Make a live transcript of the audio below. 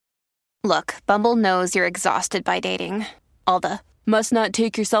Look, Bumble knows you're exhausted by dating. All the must not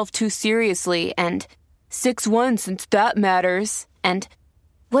take yourself too seriously and 6'1" since that matters. And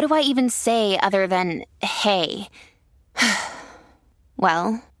what do I even say other than hey?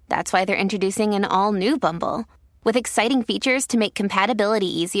 Well, that's why they're introducing an all-new Bumble with exciting features to make compatibility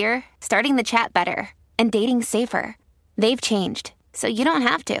easier, starting the chat better, and dating safer. They've changed, so you don't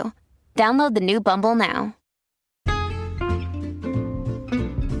have to. Download the new Bumble now.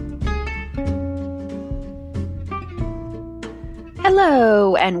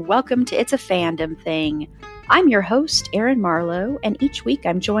 Hello, and welcome to It's a Fandom Thing. I'm your host, Erin Marlowe, and each week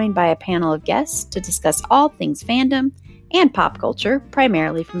I'm joined by a panel of guests to discuss all things fandom and pop culture,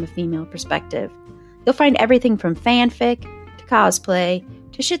 primarily from a female perspective. You'll find everything from fanfic, to cosplay,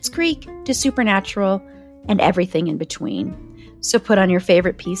 to Schitt's Creek, to Supernatural, and everything in between. So put on your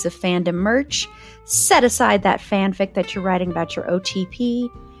favorite piece of fandom merch, set aside that fanfic that you're writing about your OTP,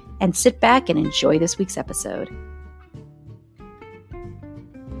 and sit back and enjoy this week's episode.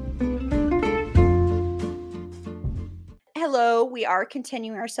 Hello, we are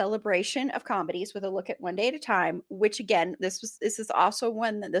continuing our celebration of comedies with a look at One Day at a Time, which again, this is also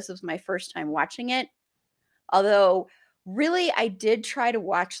one that this was my first time watching it. Although really I did try to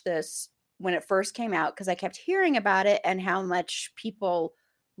watch this when it first came out because I kept hearing about it and how much people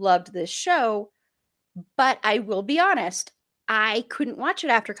loved this show. But I will be honest, I couldn't watch it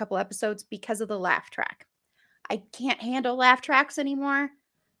after a couple episodes because of the laugh track. I can't handle laugh tracks anymore.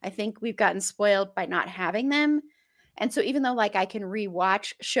 I think we've gotten spoiled by not having them. And so even though like I can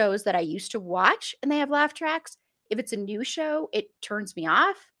rewatch shows that I used to watch and they have laugh tracks, if it's a new show, it turns me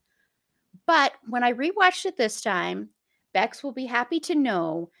off. But when I rewatched it this time, Bex will be happy to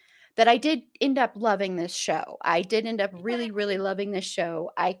know that I did end up loving this show. I did end up really, really loving this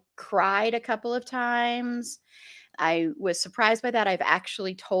show. I cried a couple of times. I was surprised by that. I've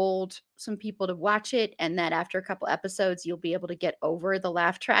actually told some people to watch it and that after a couple episodes, you'll be able to get over the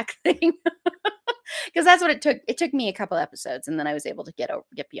laugh track thing. Because that's what it took. It took me a couple episodes, and then I was able to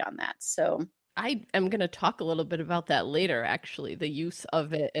get beyond that. So I am going to talk a little bit about that later, actually, the use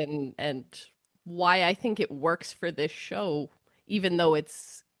of it and why I think it works for this show, even though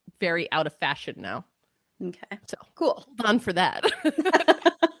it's very out of fashion now. Okay, so cool. Hold on for that.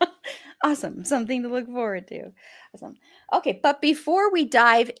 Awesome. Something to look forward to. Awesome. Okay, but before we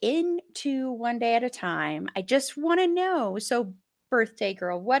dive into One Day at a Time, I just want to know, so birthday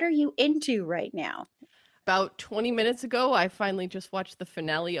girl, what are you into right now? About 20 minutes ago, I finally just watched the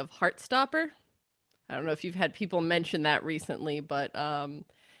finale of Heartstopper. I don't know if you've had people mention that recently, but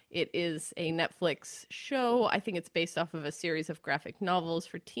it is a Netflix show. I think it's based off of a series of graphic novels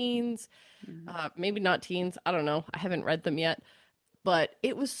for teens. Maybe not teens. I don't know. I haven't read them yet. But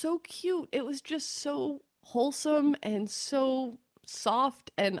it was so cute. It was just so wholesome and so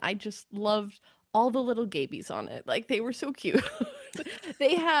soft. And I just loved all the little gabies on it. Like, they were so cute.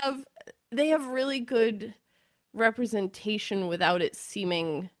 They have really good representation without it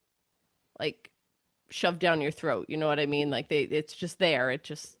seeming like shoved down your throat. You know what I mean? Like it's just there. It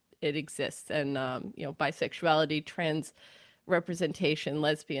exists. And bisexuality, trans representation,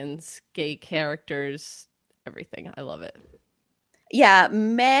 lesbians, gay characters, everything. I love it. Yeah,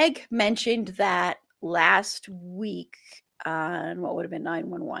 Meg mentioned that last week on what would have been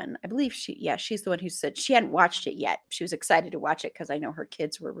 911. I believe she's the one who said she hadn't watched it yet. She was excited to watch it because I know her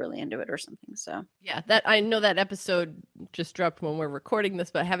kids were really into it or something. So yeah, that I know that episode just dropped when we're recording this,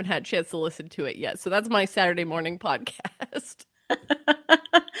 but I haven't had a chance to listen to it yet. So that's my Saturday morning podcast.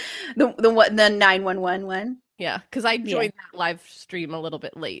 the 911 one. Yeah, because I joined that live stream a little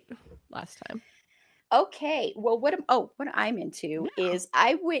bit late last time. Okay, well, what I'm into is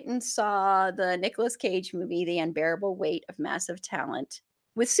I went and saw the Nicolas Cage movie, The Unbearable Weight of Massive Talent,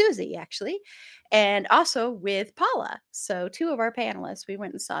 with Susie, actually, and also with Paula. So 2 of our panelists, we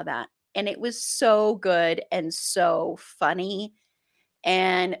went and saw that. And it was so good and so funny.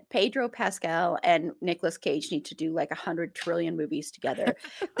 And Pedro Pascal and Nicolas Cage need to do like 100 trillion movies together.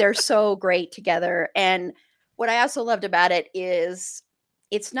 They're so great together. And what I also loved about it is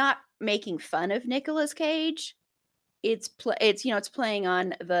it's not making fun of Nicolas Cage. It's playing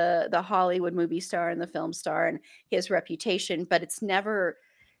on the Hollywood movie star and the film star and his reputation, but it's never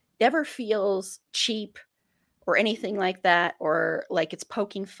feels cheap or anything like that, or like it's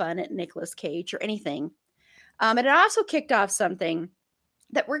poking fun at Nicolas Cage or anything. And it also kicked off something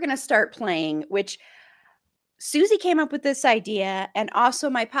that we're going to start playing, which Susie came up with this idea, and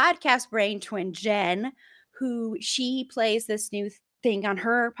also my podcast brain twin, Jen, who she plays this new thing on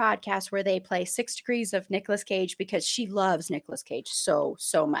her podcast where they play 6 Degrees of Nicolas Cage because she loves Nicolas Cage so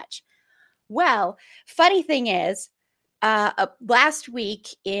much. Well, funny thing is, Last week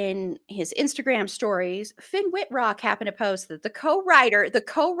in his Instagram stories, Finn Whitrock happened to post that the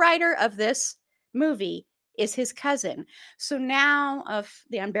co-writer of this movie is his cousin. So now, of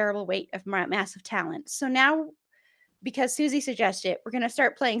The Unbearable Weight of Massive Talent. So now, because Susie suggested it, we're going to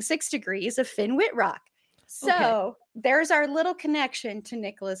start playing 6 Degrees of Finn Whitrock. So there's our little connection to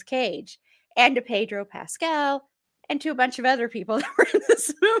Nicolas Cage and to Pedro Pascal and to a bunch of other people that were in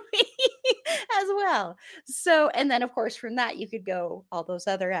this movie as well. So, and then of course from that you could go all those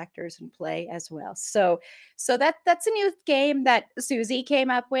other actors and play as well. So that's a new game that Susie came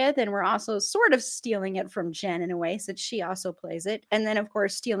up with, and we're also sort of stealing it from Jen in a way, since she also plays it, and then of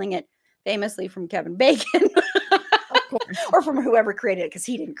course stealing it famously from Kevin Bacon. Or from whoever created it, because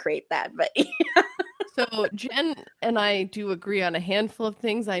he didn't create that, but So Jen and I do agree on a handful of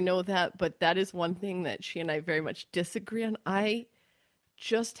things. I know that, but that is one thing that she and I very much disagree on. I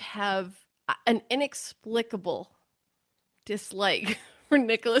just have an inexplicable dislike for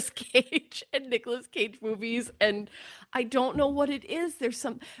Nicolas Cage and Nicolas Cage movies, and I don't know what it is.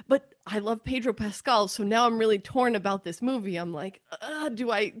 But I love Pedro Pascal, so now I'm really torn about this movie. I'm like,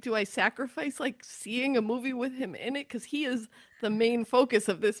 do I sacrifice like seeing a movie with him in it, because he is the main focus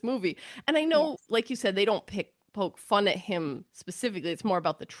of this movie? And I know, like you said, they don't poke fun at him specifically. It's more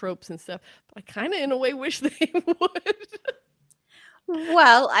about the tropes and stuff. But I kind of, in a way, wish they would.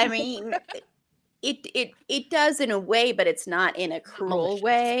 Well, I mean, it does in a way, but it's not in a cruel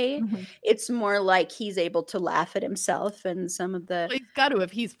way. Mm-hmm. It's more like he's able to laugh at himself and some of the. Well, he's got to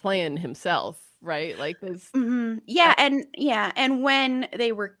if he's playing himself, right? Like this. And when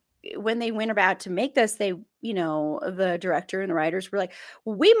they went about to make this, they, the director and the writers were like,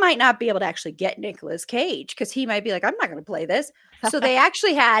 well, we might not be able to actually get Nicolas Cage, because he might be like, I'm not going to play this. So they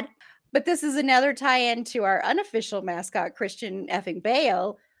actually had, but this is another tie-in to our unofficial mascot, Christian effing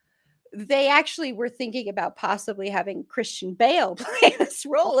Bale. They actually were thinking about possibly having Christian Bale play this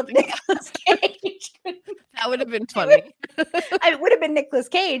role of Nicolas Cage. That would have been funny. It would have been Nicolas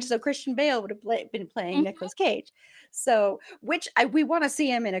Cage, so Christian Bale would have been playing Nicolas Cage. So, we want to see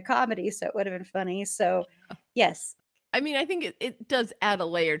him in a comedy, so it would have been funny. So, yes. I mean, I think it does add a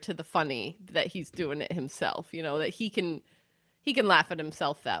layer to the funny that he's doing it himself, that he can laugh at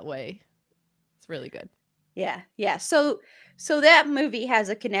himself that way. It's really good. Yeah. So that movie has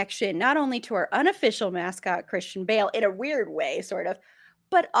a connection not only to our unofficial mascot, Christian Bale, in a weird way, sort of,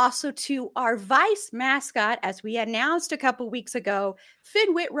 but also to our Vice mascot. As we announced a couple weeks ago,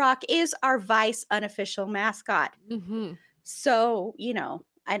 Finn Whitrock is our Vice unofficial mascot. Mm-hmm. So,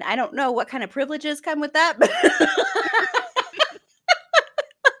 and I don't know what kind of privileges come with that, but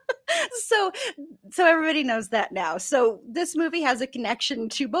so everybody knows that now. So this movie has a connection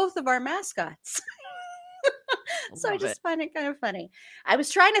to both of our mascots. So I just find it kind of funny. I was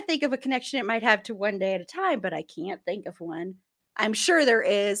trying to think of a connection it might have to One Day at a Time, but I can't think of one. I'm sure there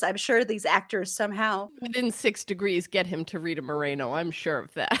is. I'm sure these actors somehow within 6 Degrees get him to Rita Moreno. I'm sure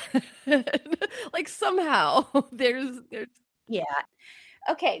of that. Like somehow there's. Yeah.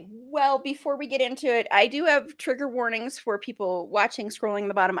 Okay. Well, before we get into it, I do have trigger warnings for people watching, scrolling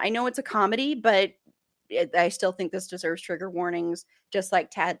the bottom. I know it's a comedy, but I still think this deserves trigger warnings, just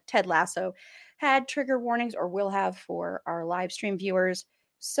like Ted Lasso had trigger warnings, or will have for our live stream viewers.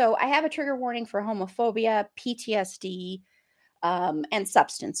 So I have a trigger warning for homophobia, PTSD, and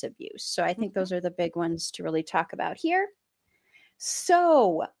substance abuse. So I think those are the big ones to really talk about here.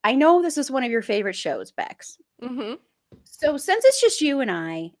 So I know this is one of your favorite shows, Bex. Mm-hmm. So since it's just you and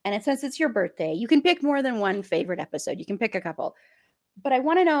I, and since it's your birthday, you can pick more than one favorite episode. You can pick a couple. But I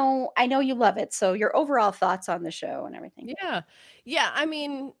want to know, I know you love it, so your overall thoughts on the show and everything. Yeah. I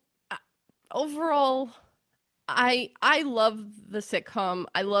mean, overall, I love the sitcom.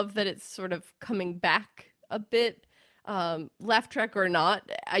 I love that it's sort of coming back a bit, laugh track or not.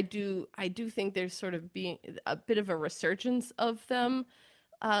 I do think there's sort of being a bit of a resurgence of them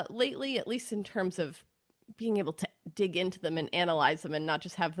lately, at least in terms of being able to dig into them and analyze them and not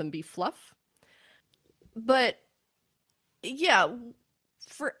just have them be fluff. But yeah,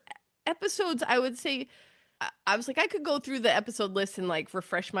 for episodes, I would say, I was like, I could go through the episode list and like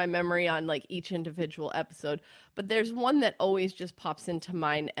refresh my memory on like each individual episode, but there's one that always just pops into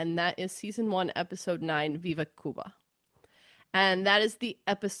mind, and that is season 1, episode 9, Viva Cuba. And that is the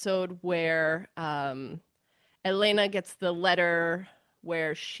episode where Elena gets the letter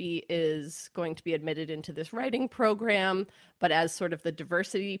where she is going to be admitted into this writing program, but as sort of the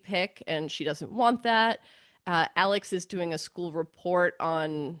diversity pick, and she doesn't want that. Alex is doing a school report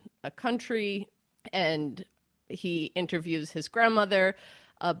on a country, and he interviews his grandmother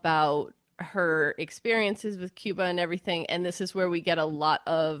about her experiences with Cuba and everything. And this is where we get a lot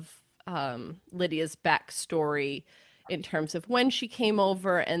of Lydia's backstory in terms of when she came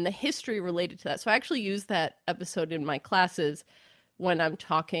over and the history related to that. So I actually use that episode in my classes when I'm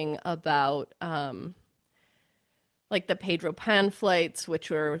talking about like the Pedro Pan flights, which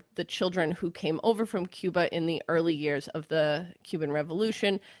were the children who came over from Cuba in the early years of the Cuban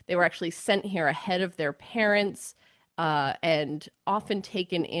Revolution. They were actually sent here ahead of their parents, and often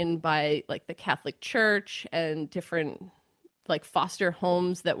taken in by like the Catholic Church and different like foster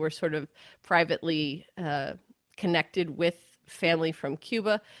homes that were sort of privately connected with family from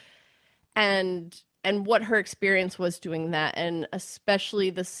Cuba. And what her experience was doing that, and especially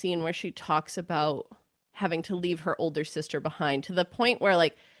the scene where she talks about having to leave her older sister behind, to the point where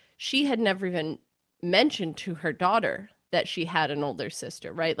like she had never even mentioned to her daughter that she had an older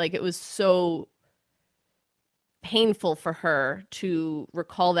sister, right? Like it was so painful for her to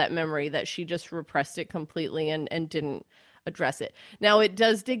recall that memory that she just repressed it completely and didn't address it. Now it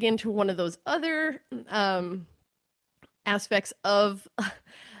does dig into one of those other aspects of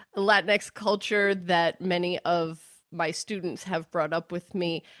Latinx culture that many of my students have brought up with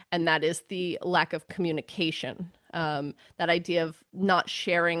me, and that is the lack of communication. That idea of not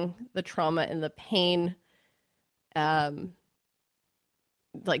sharing the trauma and the pain, like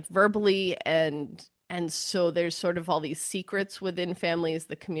verbally, and so there's sort of all these secrets within families.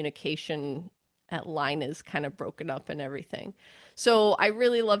 The communication at line is kind of broken up and everything. So I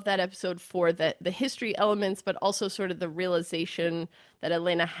really love that episode for the history elements, but also sort of the realization that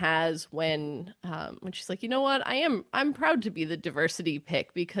Elena has when she's like, you know what, I'm proud to be the diversity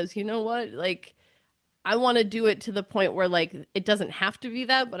pick, because you know what, like I want to do it to the point where like it doesn't have to be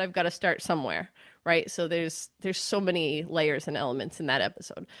that, but I've got to start somewhere, right? So there's so many layers and elements in that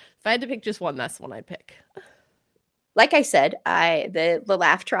episode. If I had to pick just one, that's the one I'd pick. Like I said, the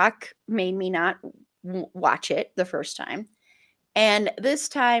laugh track made me not watch it the first time. And this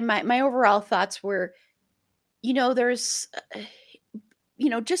time, my overall thoughts were, there's,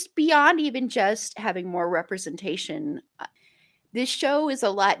 just beyond even just having more representation. This show is a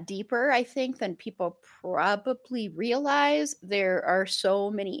lot deeper, I think, than people probably realize. There are so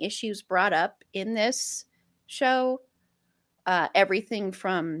many issues brought up in this show. Everything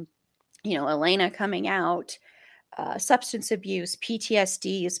from, Elena coming out, substance abuse,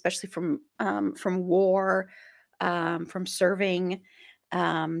 PTSD, especially from war, from serving,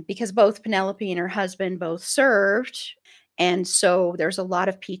 because both Penelope and her husband both served. And so there's a lot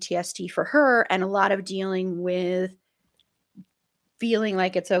of PTSD for her, and a lot of dealing with feeling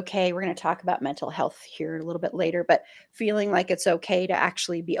like it's okay. We're going to talk about mental health here a little bit later, but feeling like it's okay to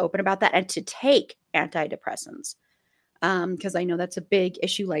actually be open about that and to take antidepressants. Because I know that's a big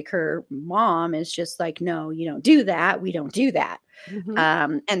issue. Like her mom is just like, no, you don't do that. We don't do that.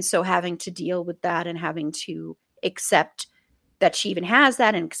 Mm-hmm. And so having to deal with that and having to accept that she even has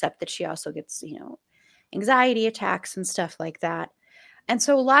that, and accept that she also gets, anxiety attacks and stuff like that. And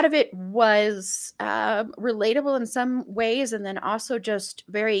so a lot of it was relatable in some ways. And then also just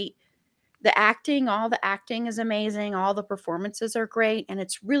all the acting is amazing. All the performances are great. And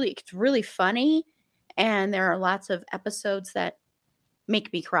it's really funny. And there are lots of episodes that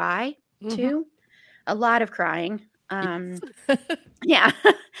make me cry too. Mm-hmm. A lot of crying. Yeah.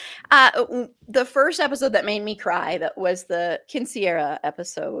 The first episode that made me cry, that was the Quinceañera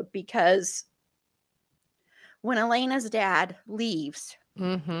episode, because when Elena's dad leaves,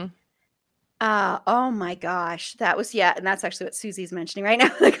 mm-hmm. Oh my gosh, that was, and that's actually what Susie's mentioning right now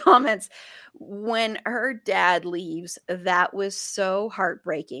in the comments. When her dad leaves, that was so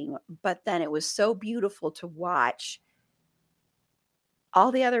heartbreaking, but then it was so beautiful to watch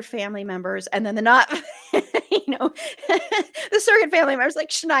all the other family members, and then the surrogate family members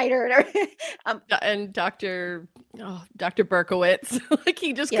like Schneider and Dr. Berkowitz. Like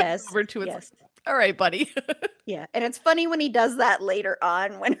he just comes over to it. Yes. Like, all right, buddy. Yeah. And it's funny when he does that later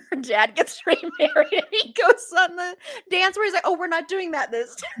on, when her dad gets remarried and he goes on the dance where he's like, oh, we're not doing that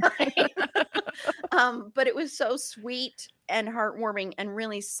this time. But it was so sweet and heartwarming and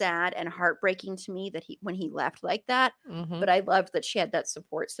really sad and heartbreaking to me that when he left like that. Mm-hmm. But I loved that she had that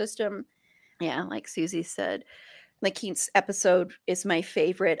support system. Yeah. Like Susie said, Lakeith's episode is my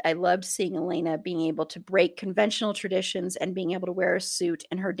favorite. I loved seeing Elena being able to break conventional traditions and being able to wear a suit,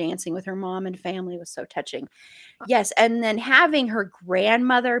 and her dancing with her mom and family was so touching. Yes. And then having her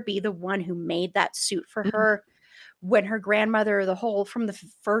grandmother be the one who made that suit for mm-hmm. her, when her grandmother, from the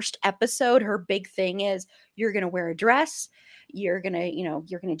first episode, her big thing is, you're going to wear a dress. You're going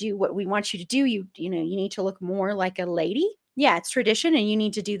to do what we want you to do. You need to look more like a lady. Yeah. It's tradition, and you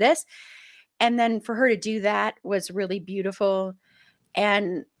need to do this. And then for her to do that was really beautiful.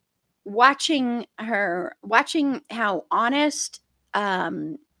 And watching how honest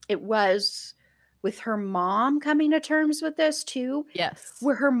it was with her mom coming to terms with this too, Yes.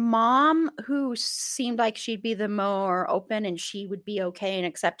 where her mom, who seemed like she'd be the more open and she would be okay and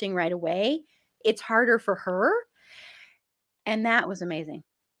accepting right away, it's harder for her. And that was amazing.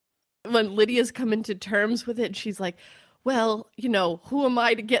 When Lydia's coming to terms with it, she's like, well, who am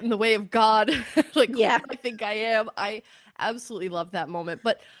I to get in the way of God? Like, Yeah. who do I think I am? I absolutely love that moment.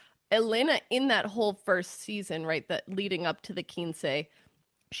 But Elena, in that whole first season, right, that leading up to the quince,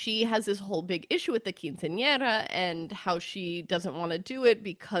 she has this whole big issue with the quinceañera and how she doesn't want to do it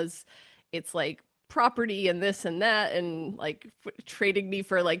because it's like property and this and that and like trading me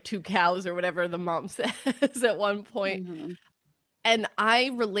for like 2 cows or whatever the mom says at one point. Mhm. And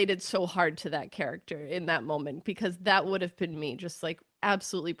I related so hard to that character in that moment because that would have been me, just like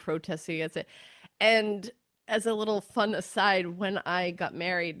absolutely protesting against it. And as a little fun aside, when I got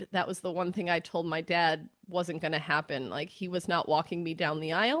married, that was the one thing I told my dad wasn't going to happen. Like, he was not walking me down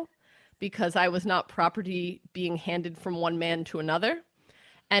the aisle because I was not property being handed from one man to another.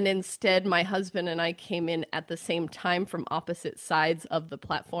 And instead, my husband and I came in at the same time from opposite sides of the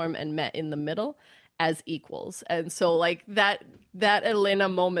platform and met in the middle as equals. And so like that Elena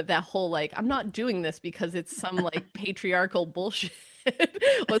moment, that whole like, I'm not doing this because it's some like patriarchal bullshit.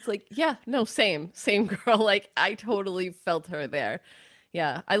 Was like, yeah, no, same girl. Like, I totally felt her there.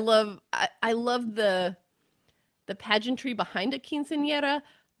 Yeah, I love the pageantry behind a quinceañera,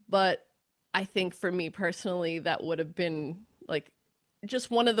 but I think for me personally, that would have been like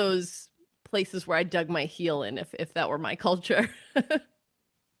just one of those places where I dug my heel in if that were my culture.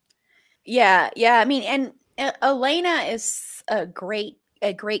 Yeah, yeah. I mean, and Elena is a great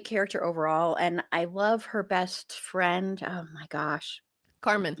character overall, and I love her best friend. Oh my gosh,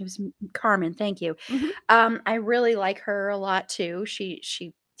 Carmen. it was Carmen. Thank you. Mhm. I really like her a lot too.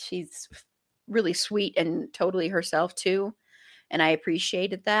 She's really sweet and totally herself too, and I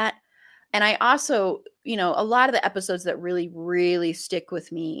appreciated that. And I also, a lot of the episodes that really, really stick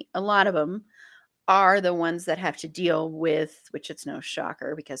with me, a lot of them are the ones that have to deal with, which it's no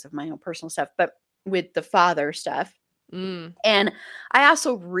shocker because of my own personal stuff, but with the father stuff. Mm. And I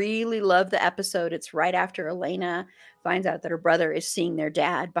also really love the episode. It's right after Elena finds out that her brother is seeing their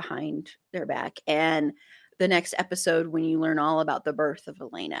dad behind their back. And the next episode, when you learn all about the birth of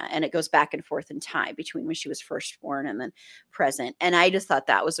Elena, and it goes back and forth in time between when she was first born and then present. And I just thought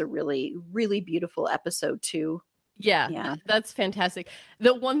that was a really, really beautiful episode too. Yeah, that's fantastic.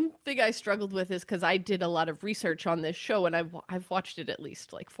 The one thing I struggled with is because I did a lot of research on this show, and I've watched it at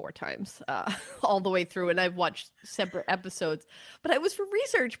least like 4 times, all the way through, and I've watched separate episodes, but it was for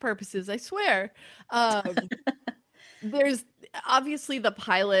research purposes, I swear. There's obviously the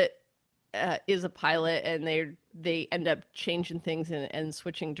pilot is a pilot, and they end up changing things and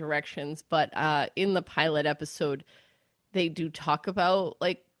switching directions, but in the pilot episode, they do talk about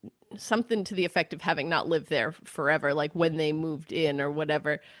like something to the effect of having not lived there forever, like when they moved in or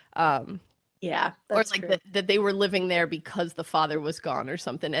whatever. Yeah, or that's like true. that they were living there because the father was gone or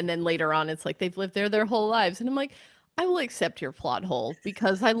something. And then later on, it's like they've lived there their whole lives. And I'm like, I will accept your plot hole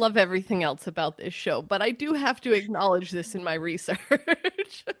because I love everything else about this show, but I do have to acknowledge this in my research.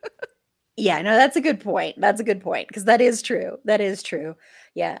 Yeah, no, that's a good point. That's a good point because that is true. That is true.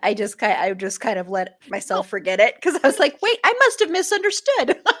 Yeah, I just kind of let No, myself forget it because I was like, wait, I must have misunderstood.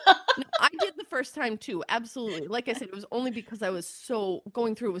 no, I did the first time too. Absolutely. Like I said, it was only because I was so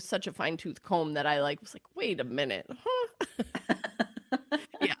going through with such a fine tooth comb that I like was like, wait a minute. Huh?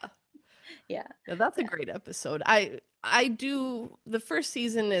 Yeah. Yeah. Yeah, that's a great episode. I do the first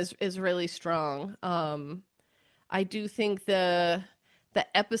season is really strong. I do think the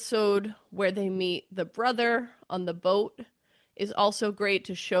episode where they meet the brother on the boat is also great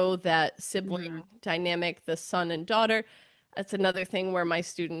to show that sibling dynamic, the son and daughter. That's another thing where my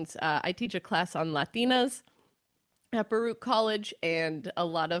students, I teach a class on Latinas at Baruch College, and a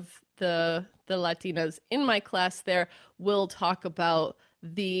lot of the Latinas in my class there will talk about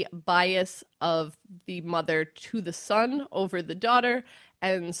the bias of the mother to the son over the daughter.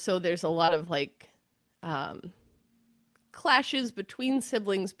 And so there's a lot of like clashes between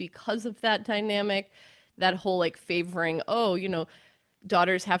siblings because of that dynamic, that whole like favoring, oh,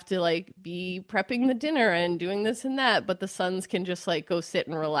 daughters have to like be prepping the dinner and doing this and that, but the sons can just like go sit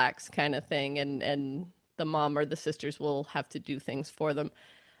and relax kind of thing, and the mom or the sisters will have to do things for them.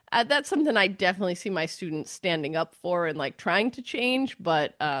 That's something I definitely see my students standing up for and like trying to change,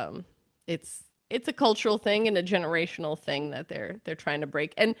 but it's a cultural thing and a generational thing that they're trying to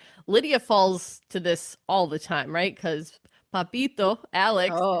break. And Lydia falls to this all the time, right? Because Papito,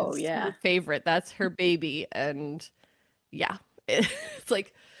 Alex, Oh, is yeah. her favorite. That's her baby, and yeah, it's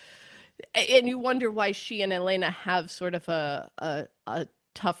like, and you wonder why she and Elena have sort of a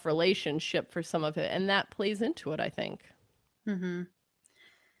tough relationship for some of it, and that plays into it, I think. Mm-hmm.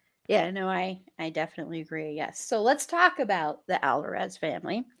 Yeah, no, I definitely agree. Yes. So let's talk about the Alvarez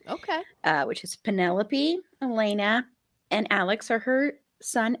family, Okay. which is Penelope, Elena, and Alex are her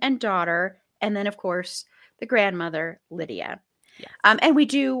son and daughter, and then of course the grandmother Lydia. Yes. And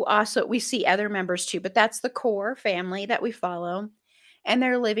we see other members too, but that's the core family that we follow. And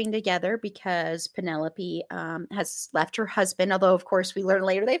they're living together because Penelope has left her husband, although of course we learn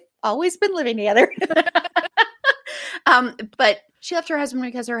later they've always been living together. But she left her husband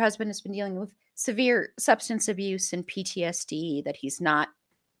because her husband has been dealing with severe substance abuse and PTSD that he's not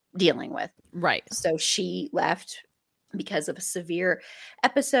dealing with. Right. So she left because of a severe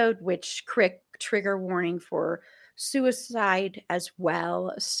episode, which trigger warning for suicide as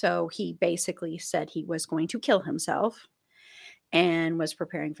well. So he basically said he was going to kill himself and was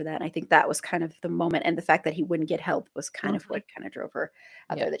preparing for that. And I think that was kind of the moment. And the fact that he wouldn't get help was kind of what kind of drove her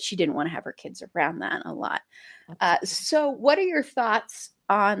out there, that she didn't want to have her kids around that a lot. So what are your thoughts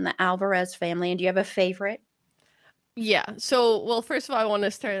on the Alvarez family? And do you have a favorite? Yeah. So, well, first of all, I want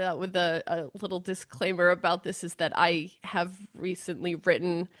to start out with a little disclaimer about this is that I have recently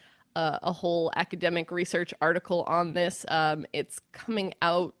written a whole academic research article on this. It's coming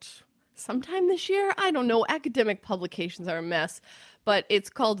out sometime this year. I don't know. Academic publications are a mess, but it's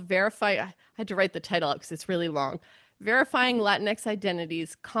called Verify. I had to write the title out because it's really long. Verifying Latinx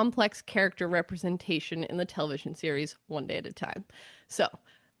Identities, Complex Character Representation in the Television Series, One Day at a Time. So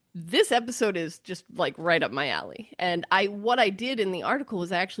this episode is just like right up my alley. And what I did in the article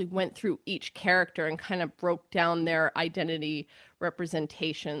was I actually went through each character and kind of broke down their identity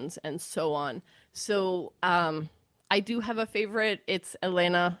representations and so on. So I do have a favorite. It's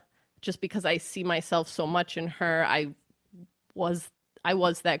Elena, just because I see myself so much in her. I was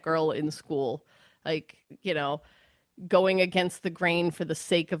that girl in school, like, going against the grain for the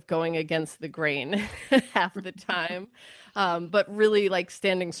sake of going against the grain half the time, but really like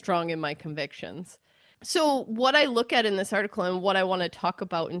standing strong in my convictions. So what I look at in this article and what I want to talk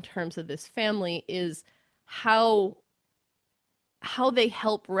about in terms of this family is how they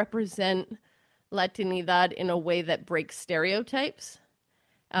help represent Latinidad in a way that breaks stereotypes.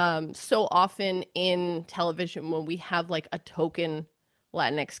 So often in television, when we have like a token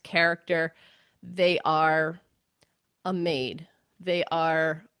Latinx character, they are a maid, they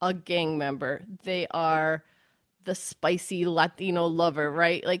are a gang member, they are the spicy Latino lover,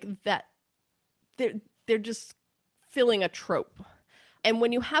 right? Like that, they're just filling a trope. And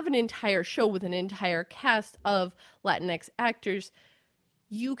when you have an entire show with an entire cast of Latinx actors,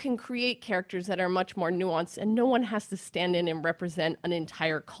 you can create characters that are much more nuanced, and no one has to stand in and represent an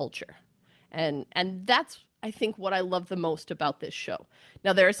entire culture. And that's, I think, what I love the most about this show.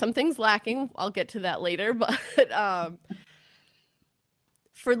 Now, there are some things lacking. I'll get to that later. But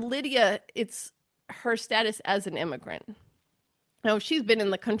for Lydia, it's her status as an immigrant. Now, she's been in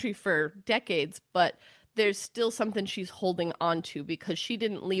the country for decades, but there's still something she's holding on to because she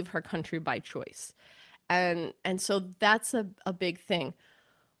didn't leave her country by choice. And so that's a big thing.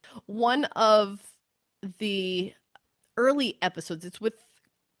 One of the early episodes, it's with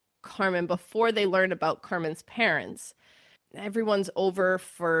Carmen before they learn about Carmen's parents. Everyone's over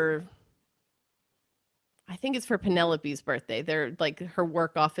for, I think it's for Penelope's birthday. They're like her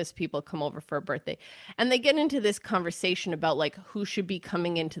work office people come over for a birthday. And they get into this conversation about like who should be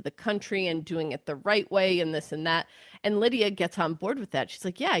coming into the country and doing it the right way and this and that. And Lydia gets on board with that. She's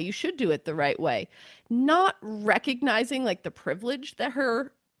like, yeah, you should do it the right way. Not recognizing like the privilege that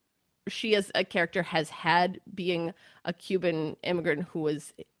she as a character has had being a Cuban immigrant who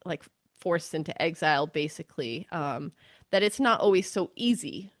was like forced into exile, basically, that it's not always so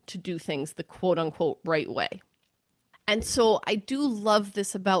easy to do things the quote unquote right way. And so I do love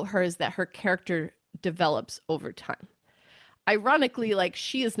this about her, is that her character develops over time. Ironically, like,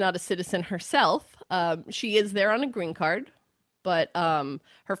 she is not a citizen herself. She is there on a green card, but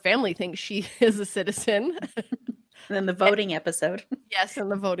her family thinks she is a citizen. And then the voting episode. Yes, in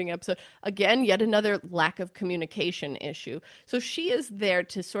the voting episode. Again, yet another lack of communication issue. So she is there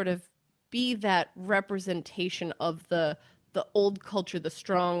to sort of be that representation of the old culture, the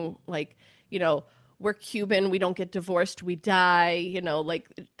strong, like, we're Cuban, we don't get divorced, we die, like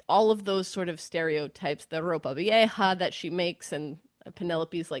all of those sort of stereotypes, the ropa vieja that she makes, and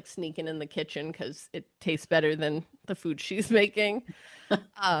Penelope's like sneaking in the kitchen because it tastes better than the food she's making.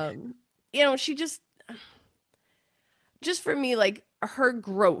 She just for me, like, her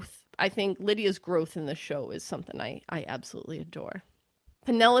growth, I think Lydia's growth in the show is something I absolutely adore.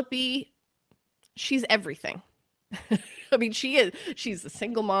 Penelope, she's everything. I mean, she's a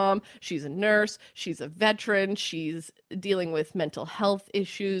single mom, she's a nurse, she's a veteran, she's dealing with mental health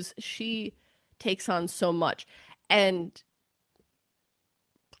issues. She takes on so much. And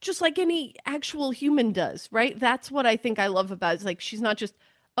just like any actual human does, right? That's what I think I love about it. It's like she's not just,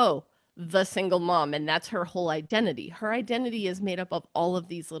 oh, the single mom, and that's her whole identity. Her identity is made up of all of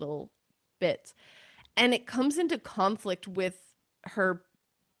these little bits. And it comes into conflict with her.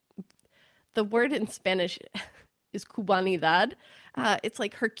 The word in Spanish is cubanidad. It's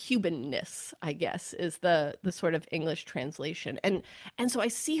like her Cubanness, I guess, is the sort of English translation. And so I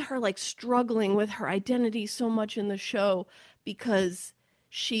see her like struggling with her identity so much in the show because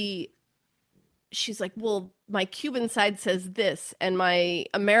she's like, well, my Cuban side says this and my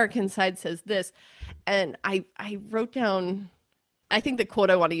American side says this. And I wrote down, I think the quote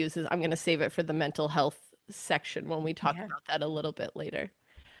I want to use is, I'm going to save it for the mental health section when we talk about that a little bit later.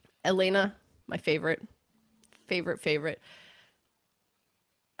 Elena, my favorite.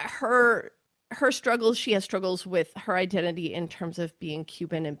 Her struggles, she has struggles with her identity in terms of being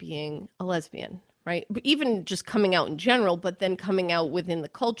Cuban and being a lesbian, right? But even just coming out in general, but then coming out within the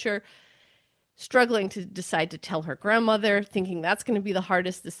culture, struggling to decide to tell her grandmother, thinking that's going to be the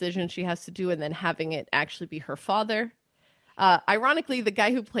hardest decision she has to do, and then having it actually be her father. Ironically, the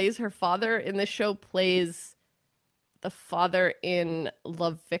guy who plays her father in this show plays the father in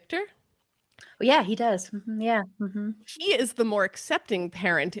Love, Victor. Oh, yeah, he does. Mm-hmm, yeah. Mm-hmm. He is the more accepting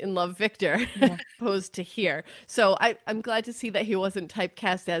parent in Love, Victor, opposed to here. So I'm glad to see that he wasn't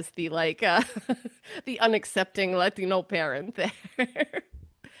typecast as the the unaccepting Latino parent there.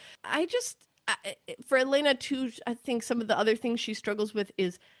 For Elena too, I think some of the other things she struggles with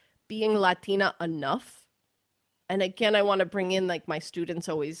is being Latina enough. And again, I want to bring in like my students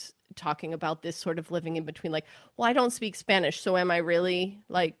always talking about this sort of living in between, like, well, I don't speak Spanish, so am I really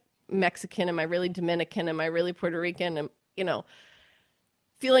like Mexican? Am I really Dominican? Am I really Puerto Rican? And,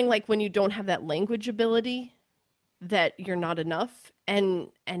 feeling like when you don't have that language ability that you're not enough, and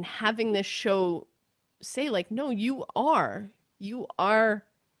having this show say like, no, you are a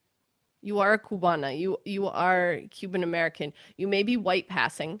Cubana, you are Cuban American. You may be white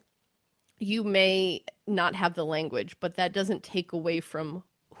passing, you may not have the language, but that doesn't take away from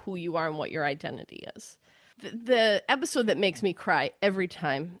who you are and what your identity is. The episode that makes me cry every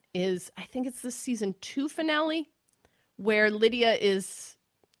time is, I think it's the season 2 finale, where Lydia is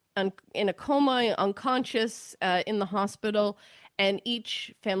in a coma, unconscious, in the hospital, and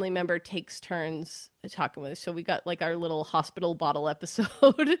each family member takes turns talking with her. So we got like our little hospital bottle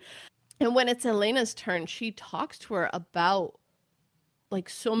episode. And when it's Elena's turn, she talks to her about like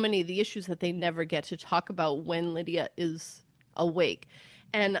so many of the issues that they never get to talk about when Lydia is awake.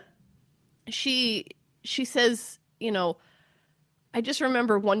 And she says, I just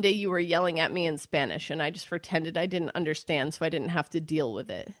remember one day you were yelling at me in Spanish and I just pretended I didn't understand so I didn't have to deal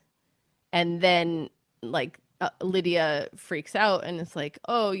with it. And then like Lydia freaks out and it's like,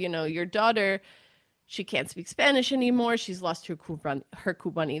 oh, your daughter, she can't speak Spanish anymore. She's lost her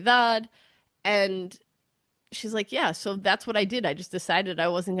cubanidad. And she's like, yeah, so that's what I did. I just decided I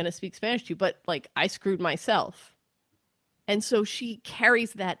wasn't going to speak Spanish to you, but like I screwed myself. And so she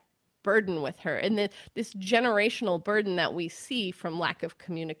carries that burden with her. And this generational burden that we see from lack of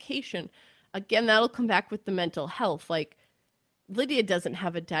communication, again, that'll come back with the mental health. Like Lydia doesn't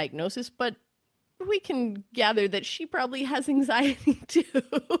have a diagnosis, but we can gather that she probably has anxiety too.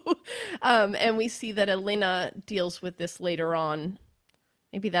 And we see that Elena deals with this later on.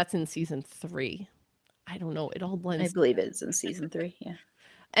 Maybe that's in season 3. I don't know. It all blends. I believe it's in season 3. Yeah.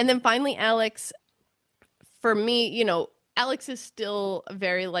 And then finally, Alex, for me, Alex is still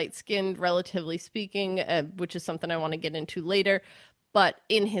very light-skinned, relatively speaking, which is something I want to get into later. But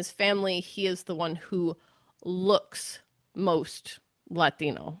in his family, he is the one who looks most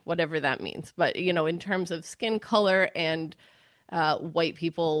Latino, whatever that means. But, in terms of skin color and white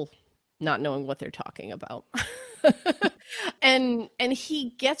people not knowing what they're talking about. And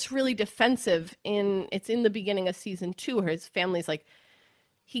he gets really defensive it's in the beginning of season 2, where his family's like,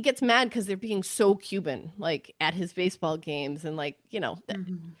 he gets mad because they're being so Cuban, like at his baseball games. And like,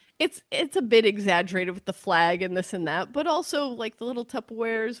 it's a bit exaggerated with the flag and this and that, but also like the little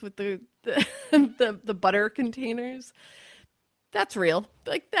Tupperwares with the butter containers. That's real.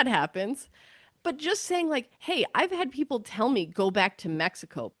 Like that happens. But just saying like, hey, I've had people tell me go back to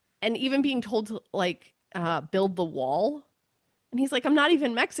Mexico, and even being told to like build the wall. And he's like, I'm not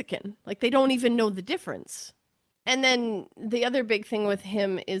even Mexican. Like they don't even know the difference. And then the other big thing with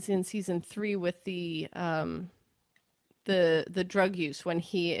him is in season 3 with the drug use, when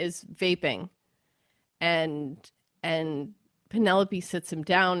he is vaping and Penelope sits him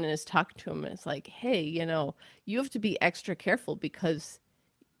down and is talking to him and is like, hey, you have to be extra careful because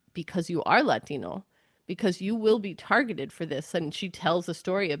you are Latino, because you will be targeted for this. And she tells a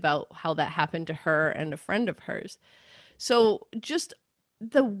story about how that happened to her and a friend of hers. So just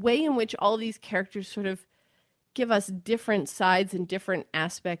the way in which all these characters sort of give us different sides and different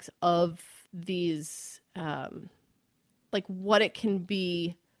aspects of these, like what it can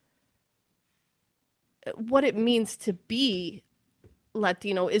be, what it means to be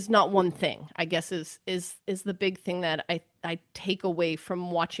Latino is not one thing, I guess is the big thing that I take away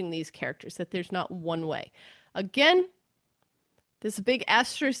from watching these characters, that there's not one way. Again, there's a big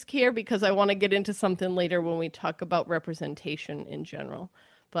asterisk here because I want to get into something later when we talk about representation in general.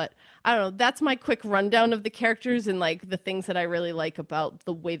 But I don't know, that's my quick rundown of the characters and like the things that I really like about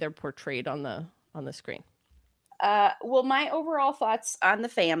the way they're portrayed on the screen. Well, my overall thoughts on the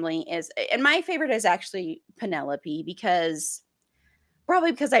family is, and my favorite is actually Penelope,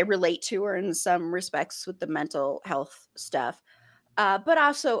 probably because I relate to her in some respects with the mental health stuff. But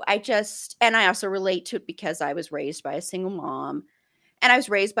also I also relate to it because I was raised by a single mom, and I was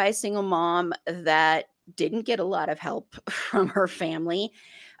raised by a single mom that didn't get a lot of help from her family.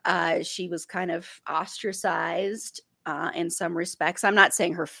 She was kind of ostracized in some respects. I'm not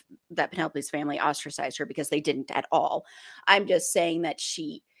saying that Penelope's family ostracized her, because they didn't at all. I'm just saying that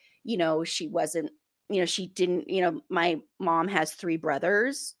she wasn't, she didn't, my mom has 3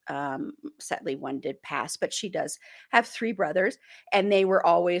 brothers. Sadly, one did pass, but she does have 3 brothers, and they were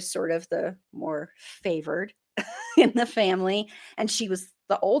always sort of the more favored in the family. And she was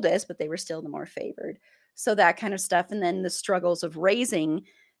the oldest, but they were still the more favored. So that kind of stuff. And then the struggles of raising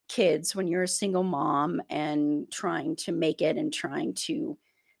kids when you're a single mom and trying to make it and trying to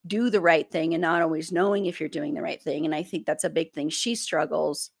do the right thing and not always knowing if you're doing the right thing. And I think that's a big thing she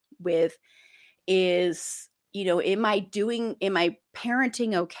struggles with is, am I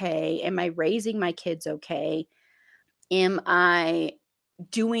parenting okay? Am I raising my kids okay? Am I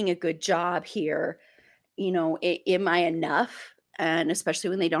doing a good job here? Am I enough? And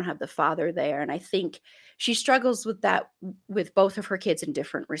especially when they don't have the father there. And I think she struggles with that with both of her kids in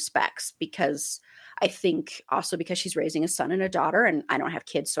different respects, because I think also because she's raising a son and a daughter, and I don't have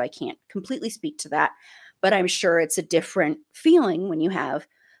kids, so I can't completely speak to that. But I'm sure it's a different feeling when you have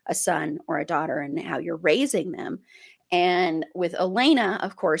a son or a daughter and how you're raising them. And with Elena,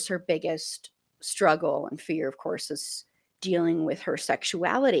 of course, her biggest struggle and fear, of course, is dealing with her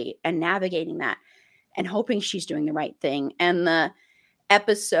sexuality and navigating that and hoping she's doing the right thing. And the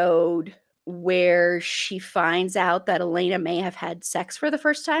episode where she finds out that Elena may have had sex for the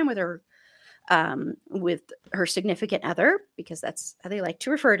first time with her significant other, because that's how they like to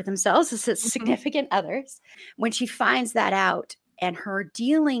refer to themselves, as significant others. When she finds that out and her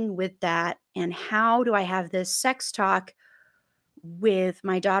dealing with that, and how do I have this sex talk with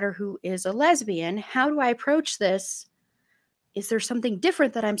my daughter who is a lesbian? How do I approach this? Is there something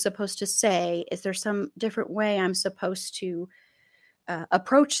different that I'm supposed to say? Is there some different way I'm supposed to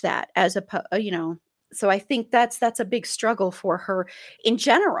approach that so I think that's a big struggle for her in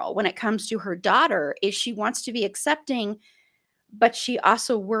general when it comes to her daughter. Is she wants to be accepting, but she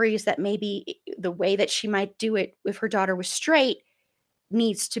also worries that maybe the way that she might do it if her daughter was straight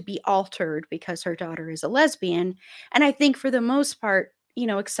needs to be altered because her daughter is a lesbian. And I think for the most part,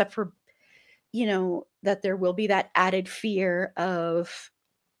 except for that there will be that added fear of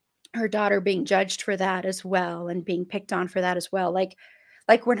her daughter being judged for that as well, and being picked on for that as well. Like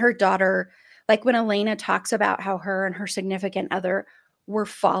when her daughter, like when Elena talks about how her and her significant other were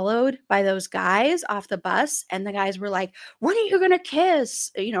followed by those guys off the bus, and the guys were like, "When are you going to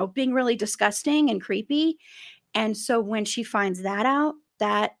kiss?" Being really disgusting and creepy. And so when she finds that out,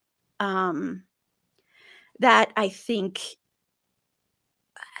 that I think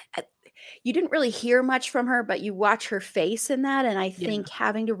you didn't really hear much from her, but you watch her face in that. And I think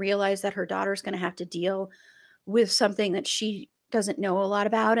having to realize that her daughter's going to have to deal with something that she doesn't know a lot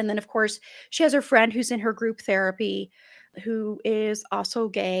about. And then, of course, she has her friend who's in her group therapy who is also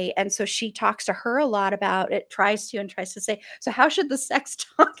gay. And so she talks to her a lot about it, tries to say, so how should the sex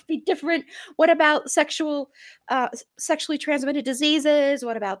talk be different? What about sexually transmitted diseases?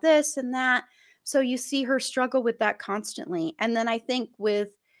 What about this and that? So you see her struggle with that constantly. And then I think with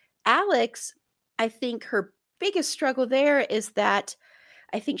Alex, I think her biggest struggle there is that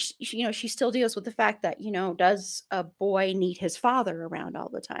I think she still deals with the fact that, does a boy need his father around all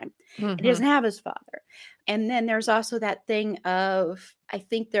the time? Mm-hmm. He doesn't have his father. And then there's also that thing of, I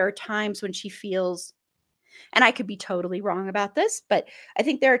think there are times when she feels, and I could be totally wrong about this, but I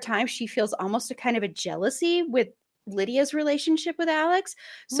think there are times she feels almost a kind of a jealousy with Lydia's relationship with Alex.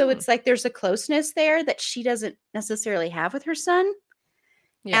 So it's like there's a closeness there that she doesn't necessarily have with her son.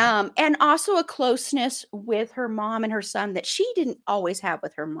 Yeah. And also a closeness with her mom and her son that she didn't always have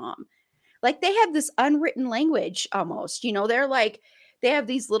with her mom. Like they have this unwritten language almost, they're like, they have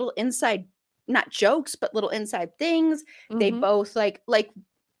these little inside, not jokes, but little inside things. They Mhm. both like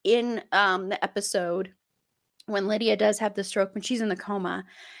in the episode when Lydia does have the stroke, when she's in the coma,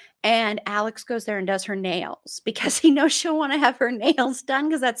 and Alex goes there and does her nails because he knows she'll want to have her nails done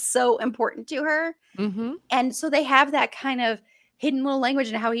because that's so important to her. Mhm. And so they have that kind of hidden little language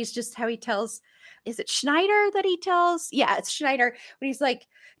and how he tells, is it Schneider that he tells? Yeah, it's Schneider. When he's like,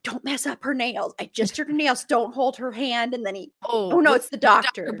 don't mess up her nails. I just did her nails. Don't hold her hand. And then oh no, it's the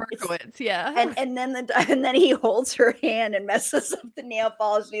Dr. doctor. Berkowitz, yeah. And then he holds her hand and messes up the nail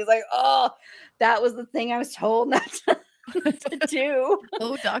polish. And he's like, oh, that was the thing I was told not to do.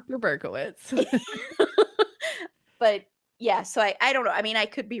 Oh, Dr. Berkowitz. But yeah, so I don't know. I mean, I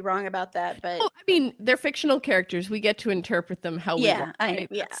could be wrong about that, but Well, I mean, they're fictional characters. We get to interpret them how we want. Right?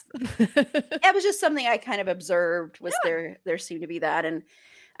 It was just something I kind of observed was there seemed to be that. And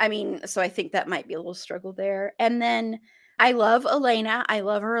I mean, so I think that might be a little struggle there. And then I love Elena. I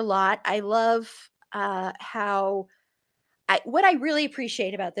love her a lot. I love how what I really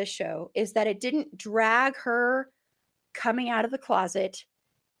appreciate about this show is that it didn't drag her coming out of the closet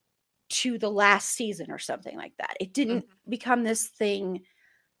to the last season or something like that. It didn't become this thing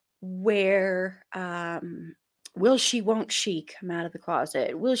where will she, won't she come out of the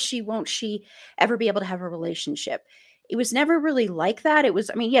closet? Will she, won't she ever be able to have a relationship? It was never really like that. It was,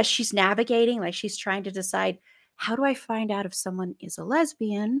 I mean, yes, she's navigating, like she's trying to decide, how do I find out if someone is a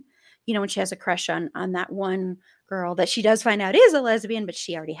lesbian? When she has a crush on that one girl that she does find out is a lesbian, but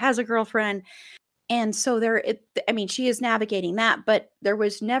she already has a girlfriend. And so she is navigating that, but there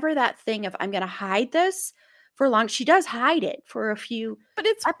was never that thing of, I'm going to hide this for long. She does hide it for a few but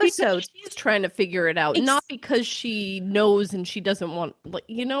it's episodes. She's trying to figure it out, not because she knows and she doesn't want,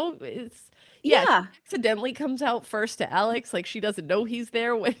 it's, yeah. accidentally comes out first to Alex. Like she doesn't know he's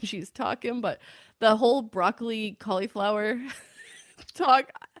there when she's talking, but the whole broccoli cauliflower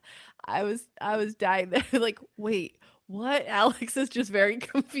talk, I was dying there. Like, wait, what? Alex is just very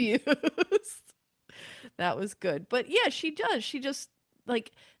confused. That was good. But yeah, she does. She just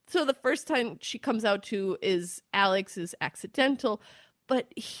like, so the first time she comes out to is Alex is accidental, but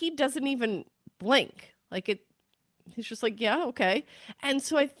he doesn't even blink. Like he's just like, yeah, okay. And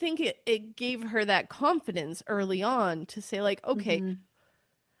so I think it gave her that confidence early on to say like, okay,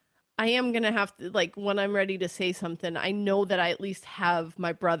 I am going to have to, like, when I'm ready to say something, I know that I at least have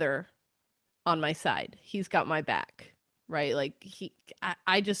my brother on my side. He's got my back, right? Like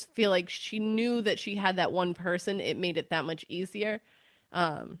I just feel like she knew that she had that one person. It made it that much easier.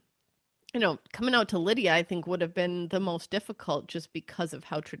 Coming out to Lydia, I think would have been the most difficult just because of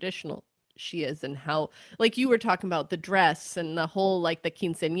how traditional she is and how, like you were talking about the dress and the whole, like the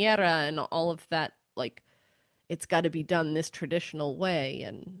quinceañera and all of that, like it's got to be done this traditional way,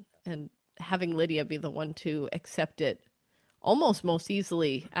 and having Lydia be the one to accept it almost most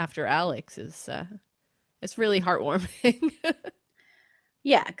easily after Alex is it's really heartwarming.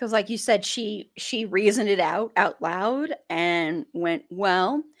 Yeah, because like you said, she reasoned it out loud and went,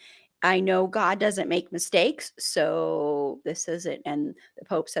 well, I know God doesn't make mistakes, so this isn't, and the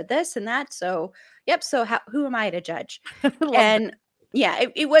Pope said this and that, so yep, so who am I to judge? And yeah,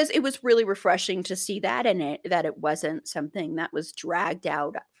 it was really refreshing to see that, and that it wasn't something that was dragged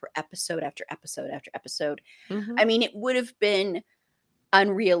out for episode after episode after episode. I mean, it would have been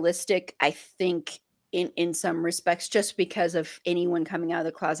unrealistic, I think, in some respects, just because of anyone coming out of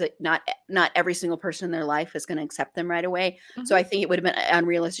the closet. Not every single person in their life is going to accept them right away. So I think it would have been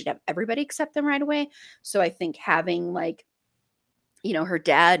unrealistic to have everybody accept them right away. So I think having like, her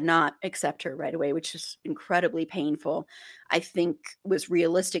dad not accept her right away, which is incredibly painful, I think was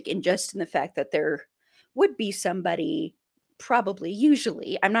realistic in the fact that there would be somebody, probably,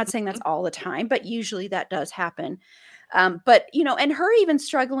 usually, I'm not saying that's all the time, but usually that does happen. But, and her even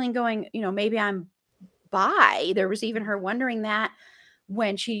struggling going, maybe I'm bi. There was even her wondering that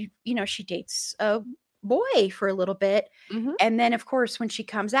when she dates a boy for a little bit. And then of course, when she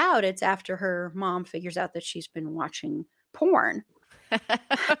comes out, it's after her mom figures out that she's been watching porn.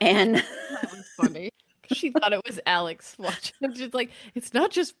 And that was funny. She thought it was Alex watching. She's like, it's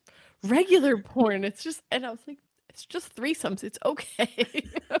not just regular porn. It's just, and I was like, it's just threesomes. It's okay.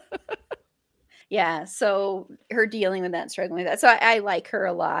 Yeah. So her dealing with that, struggling with that. So I like her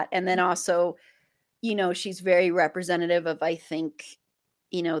a lot. And then also, she's very representative of, I think,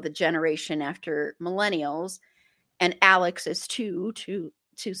 the generation after millennials, and Alex is too, to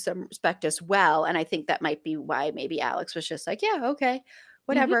to some respect as well. And I think that might be why maybe Alex was just like, yeah, okay,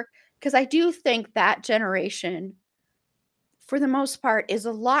 whatever. Because I do think that generation, for the most part, is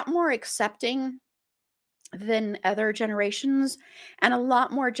a lot more accepting than other generations, and a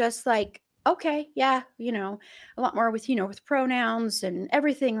lot more just like, okay, yeah, a lot more with, with pronouns and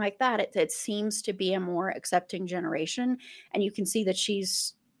everything like that. It seems to be a more accepting generation. And you can see that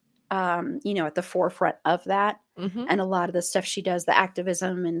she's, at the forefront of that. And a lot of the stuff she does, the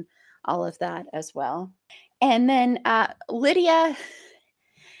activism and all of that as well. And then Lydia,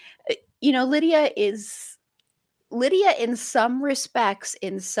 Lydia in some respects,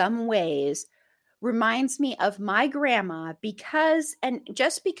 in some ways, reminds me of my grandma because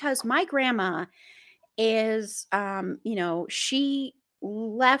my grandma is, she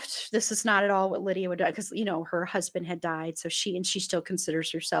left. This is not at all what Lydia would do, because, her husband had died. So she still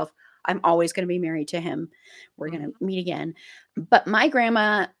considers herself, I'm always going to be married to him. We're going to meet again. But my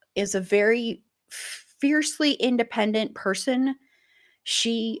grandma is a very fiercely independent person.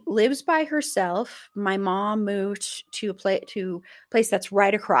 She lives by herself. My mom moved to a place that's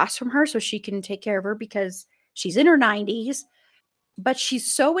right across from her so she can take care of her because she's in her 90s. But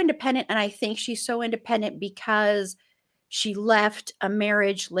she's so independent, and I think she's so independent because she left a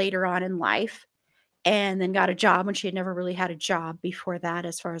marriage later on in life and then got a job when she had never really had a job before that,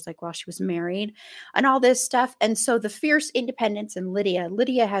 as far as like while she was married and all this stuff. And so the fierce independence in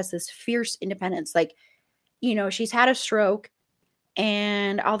Lydia has this fierce independence. Like, she's had a stroke.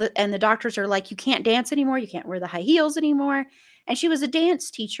 And the doctors are like, you can't dance anymore. You can't wear the high heels anymore. And she was a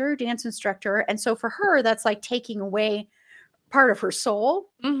dance teacher, dance instructor. And so for her, that's like taking away part of her soul.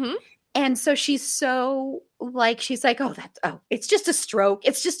 And so she's like, it's just a stroke.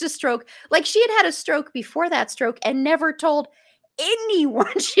 It's just a stroke. Like she had a stroke before that stroke and never told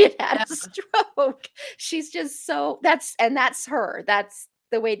anyone she had a stroke. She's just that's her. That's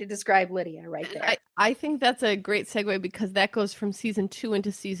the way to describe Lydia right there. I think that's a great segue, because that goes from season 2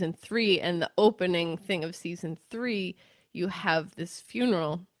 into season 3, and the opening thing of season 3, you have this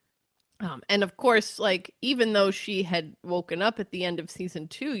funeral. And of course, like, even though she had woken up at the end of season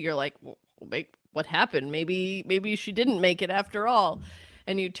 2, you're like, well, wait, what happened? Maybe she didn't make it after all.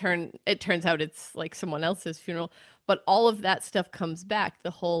 And it turns out it's like someone else's funeral. But all of that stuff comes back.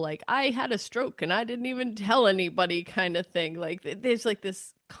 The whole, like, I had a stroke and I didn't even tell anybody kind of thing. Like, there's like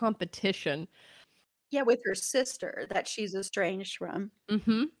this competition. Yeah, with her sister that she's estranged from.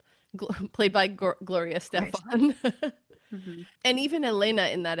 Played by Gloria Estefan. And even Elena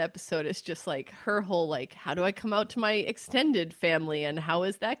in that episode is just like her whole, like, how do I come out to my extended family and how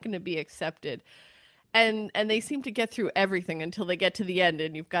is that going to be accepted? And they seem to get through everything until they get to the end,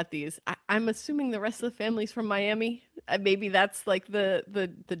 and you've got these. I'm assuming the rest of the family's from Miami. Maybe that's like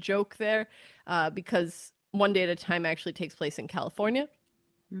the joke there, because One Day at a Time actually takes place in California,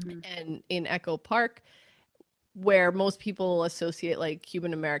 and in Echo Park, where most people associate like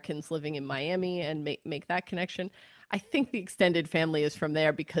Cuban Americans living in Miami and make that connection. I think the extended family is from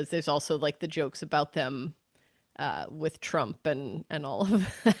there because there's also like the jokes about them with Trump and all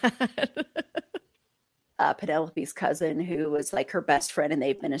of that. Penelope's cousin, who was like her best friend, and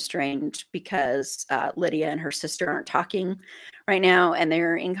they've been estranged because Lydia and her sister aren't talking right now, and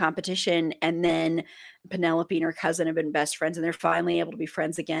they're in competition. And then Penelope and her cousin have been best friends, and they're finally able to be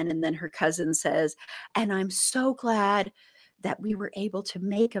friends again. And then her cousin says, and I'm so glad that we were able to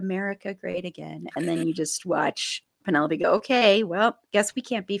make America great again. And then you just watch Penelope go, okay, well, guess we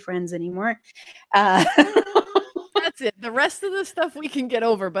can't be friends anymore. That's it. The rest of the stuff we can get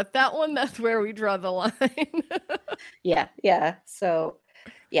over, but that one, that's where we draw the line. Yeah. So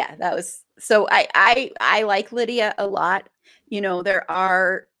yeah, that was, so I like Lydia a lot. There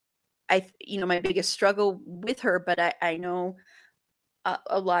are, my biggest struggle with her, but I know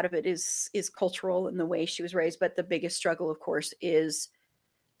a lot of it is cultural in the way she was raised. But the biggest struggle, of course, is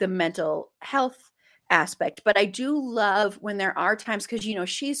the mental health aspect. But I do love when there are times, because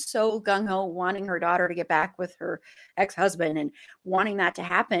she's so gung-ho wanting her daughter to get back with her ex-husband and wanting that to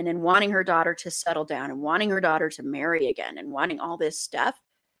happen and wanting her daughter to settle down and wanting her daughter to marry again and wanting all this stuff.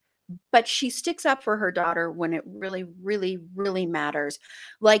 But she sticks up for her daughter when it really, really, really matters.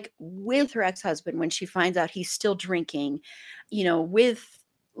 Like with her ex-husband, when she finds out he's still drinking, with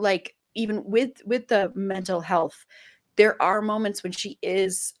like, even with the mental health, there are moments when she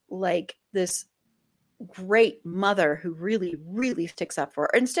is like this great mother who really, really sticks up for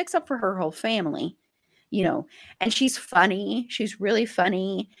her and sticks up for her whole family, and she's funny. She's really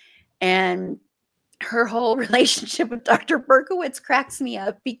funny. And her whole relationship with Dr. Berkowitz cracks me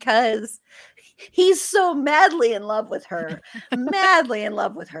up because He's so madly in love with her, madly in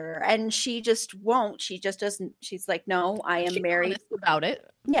love with her. And she just won't. She just doesn't. She's like, no, I am She's married. honest about it.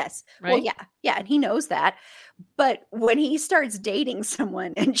 Yes. Right? Well, yeah. Yeah. And he knows that. But when he starts dating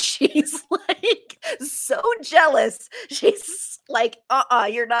someone and she's like so jealous, she's like,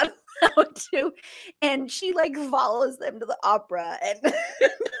 you're not allowed to. And she like follows them to the opera. And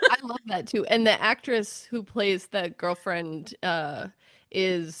I love that too. And the actress who plays the girlfriend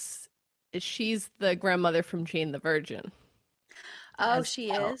she's the grandmother from Jane the Virgin. oh,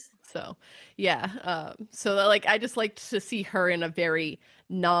 she is. So yeah. So like I just liked to see her in a very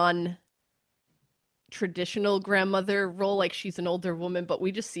non-traditional grandmother role. Like she's an older woman, but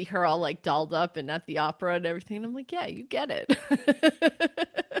we just see her all like dolled up and at the opera and everything. And I'm like, yeah, you get it.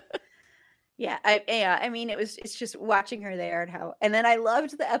 Yeah, I mean, it's just watching her there and then I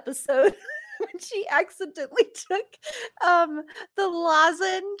loved the episode when she accidentally took the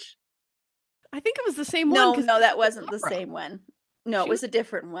lozenge. I think it was the same No, one. no, that wasn't the opera. same one. No, it was a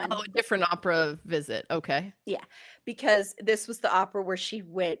different one. Oh, a different opera visit. Okay. Yeah, because this was the opera where she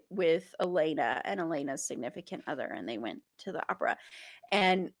went with Elena and Elena's significant other, and they went to the opera.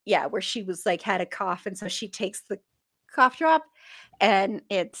 And yeah, where she was like had a cough, and so she takes the cough drop, and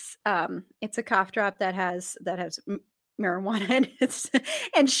it's a cough drop that has marijuana in it,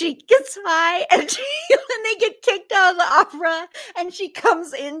 and she gets high, and then they get kicked out of the opera, and she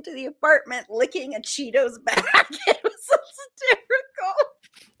comes into the apartment licking a Cheetos bag. It was so hysterical.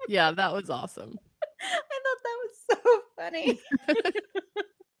 Yeah, that was awesome. I thought that was so funny.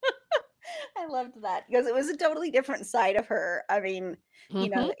 I loved that because it was a totally different side of her. I mean, you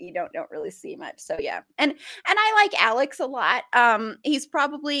know, that you don't really see much. So yeah. And I like Alex a lot. He's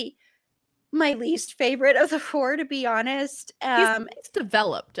probably my least favorite of the four, to be honest. He's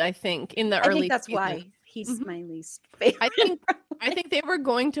developed, I think, in the early I think that's seasons. why he's my least favorite. I think they were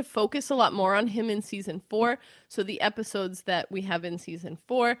going to focus a lot more on him in season 4. So the episodes that we have in season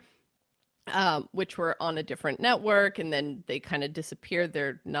 4, which were on a different network, and then they kind of disappeared.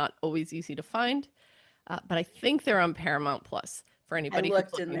 They're not always easy to find, but I think they're on Paramount Plus for anybody. I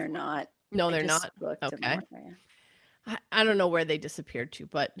looked and they're not. No, they're not. Okay. I don't know where they disappeared to,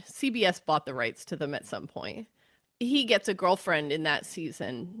 but CBS bought the rights to them at some point. He gets a girlfriend in that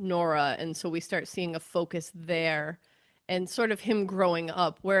season, Nora, and so we start seeing a focus there and sort of him growing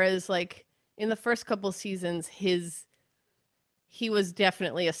up. Whereas like in the first couple seasons, he was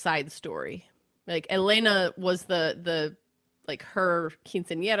definitely a side story. Like Elena was the like her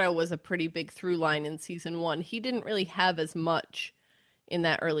quinceañera was a pretty big through line in season 1. He didn't really have as much in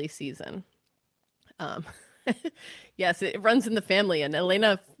that early season. Yes, it runs in the family, and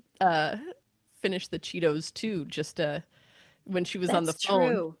Elena finished the Cheetos too. Just when she was on the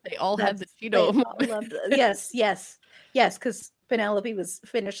phone, true. They all had the Cheeto. Yes, because Penelope was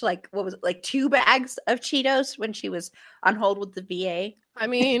finished like what was it, like 2 bags of Cheetos when she was on hold with the VA. I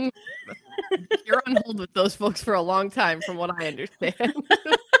mean, you're on hold with those folks for a long time, from what I understand.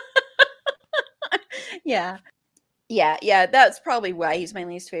 Yeah. That's probably why he's my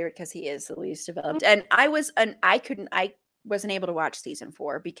least favorite, because he is the least developed. And I wasn't able to watch season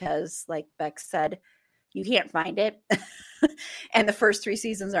 4 because, like Beck said, you can't find it. And the first 3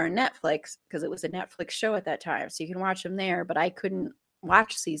 seasons are on Netflix because it was a Netflix show at that time, so you can watch them there. But I couldn't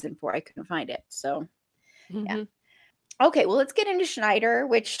watch season 4; I couldn't find it. So, yeah. Okay, well, let's get into Schneider,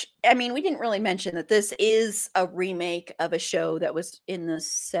 which, I mean, we didn't really mention that this is a remake of a show that was in the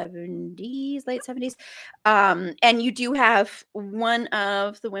 70s, late 70s. And you do have one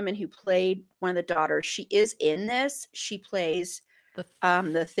of the women who played one of the daughters. She is in this. She plays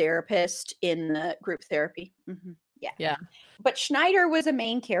the therapist in the group therapy. Yeah. But Schneider was a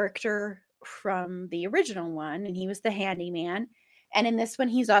main character from the original one, and he was the handyman. And in this one,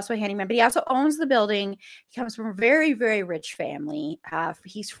 he's also a handyman, but he also owns the building. He comes from a very, very rich family.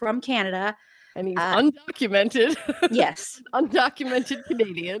 He's from Canada. And he's undocumented. Yes. Undocumented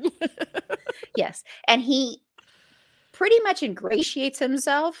Canadian. Yes. And he pretty much ingratiates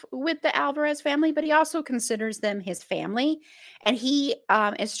himself with the Alvarez family, but he also considers them his family. And he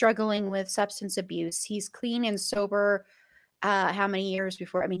is struggling with substance abuse. He's clean and sober. How many years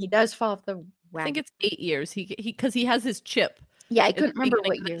before? I mean, he does fall off the wagon. I think it's 8 years. Because he has his chip. Yeah, I couldn't remember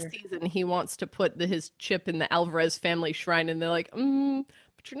what year. Season he wants to put his chip in the Alvarez family shrine, and they're like,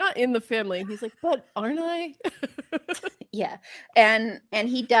 but you're not in the family. And he's like, but aren't I? Yeah, and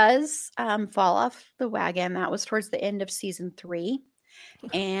he does fall off the wagon. That was towards the end of season 3,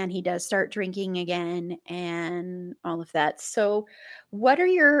 and he does start drinking again, and all of that. So, what are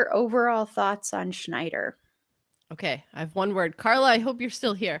your overall thoughts on Schneider? Okay, I have one word. Carla, I hope you're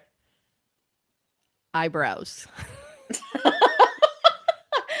still here. Eyebrows.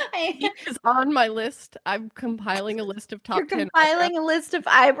 I He is on my list. I'm compiling a list of top You're 10 compiling eyebrows. a list of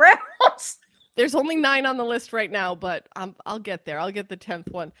eyebrows. There's only 9 on the list right now, but I'll get there. I'll get the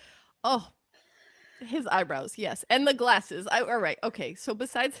 10th one. Oh, his eyebrows, yes, and the glasses. All right, okay. So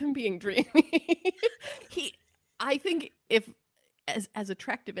besides him being dreamy, I think if as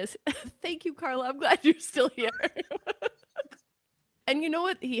attractive as, thank you, Carla. I'm glad you're still here. And you know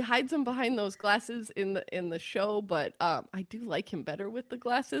what? He hides them behind those glasses in the show, but I do like him better with the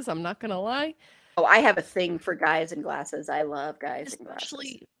glasses. I'm not gonna lie. Oh, I have a thing for guys in glasses. I love guys in glasses.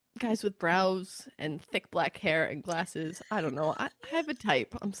 Especially guys with brows and thick black hair and glasses. I don't know. I have a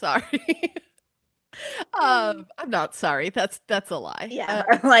type. I'm sorry. I'm not sorry. That's a lie. Yeah,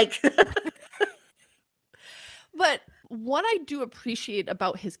 like. But what I do appreciate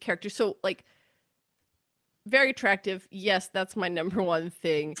about his character, so like, very attractive. Yes, that's my number one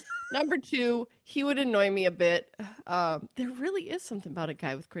thing. Number 2, he would annoy me a bit. There really is something about a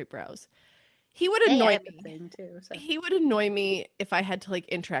guy with great brows. He would annoy me. Too, so. He would annoy me if I had to like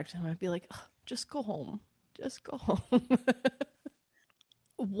interact with him. I'd be like, oh, just go home. Just go home.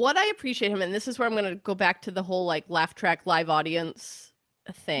 What I appreciate him, and this is where I'm going to go back to the whole like laugh track live audience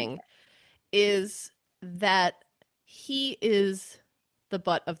thing, is that he is the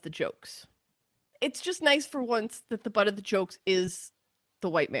butt of the jokes. It's just nice for once that the butt of the jokes is the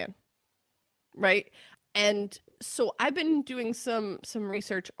white man, right? And so I've been doing some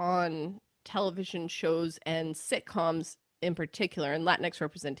research on television shows and sitcoms in particular, and Latinx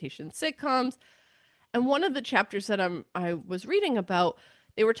representation sitcoms. And one of the chapters that I was reading about,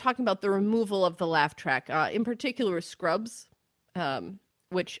 they were talking about the removal of the laugh track, in particular Scrubs,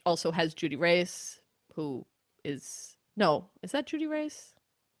 which also has Judy Reyes, who is that Judy Reyes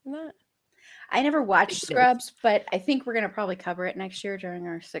in that? I never watched Scrubs, but I think we're going to probably cover it next year during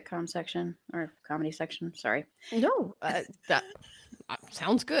our sitcom section or comedy section. Sorry. No, that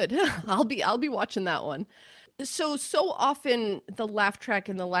sounds good. I'll be watching that one. So often the laugh track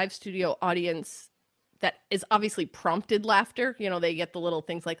in the live studio audience that is obviously prompted laughter, they get the little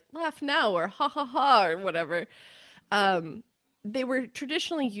things like laugh now or ha ha ha or whatever. They were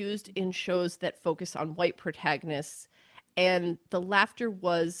traditionally used in shows that focus on white protagonists, and the laughter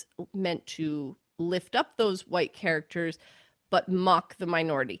was meant to lift up those white characters, but mock the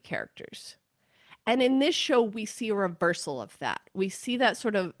minority characters. And in this show, we see a reversal of that. We see that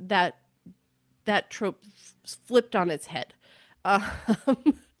sort of that trope flipped on its head.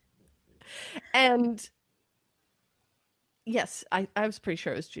 And yes, I was pretty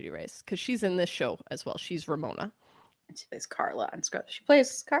sure it was Judy Reyes because she's in this show as well. She's Ramona. And she plays Carla on Scrubs. She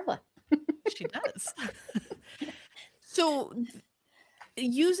plays Carla. She does. So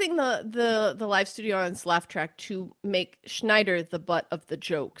using the live studio audience laugh track to make Schneider the butt of the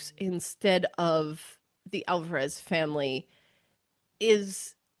jokes instead of the Alvarez family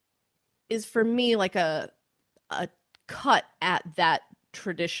is for me like a cut at that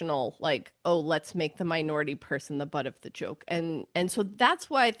traditional like, oh, let's make the minority person the butt of the joke. And so that's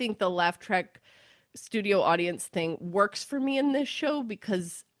why I think the laugh track studio audience thing works for me in this show,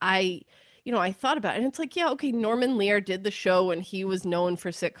 because I thought about it and it's like, yeah, okay, Norman Lear did the show and he was known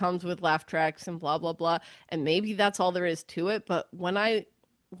for sitcoms with laugh tracks and blah, blah, blah. And maybe that's all there is to it. But when I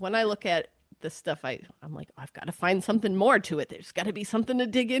look at the stuff, I'm like, oh, I've got to find something more to it. There's got to be something to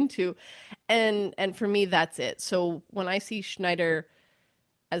dig into. And for me, that's it. So when I see Schneider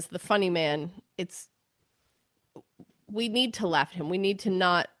as the funny man, we need to laugh at him. We need to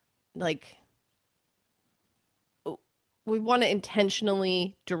not like, we want to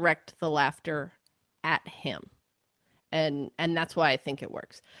intentionally direct the laughter at him. And that's why I think it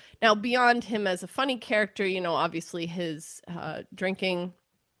works. Now, beyond him as a funny character, obviously his drinking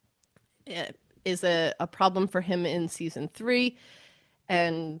is a problem for him in season 3.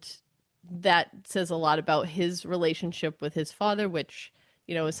 And that says a lot about his relationship with his father, which,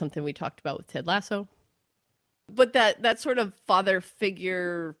 is something we talked about with Ted Lasso. But that sort of father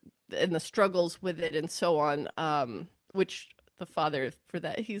figure and the struggles with it and so on, which the father for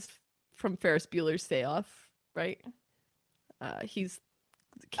that, he's from Ferris Bueller's Day Off, right? He's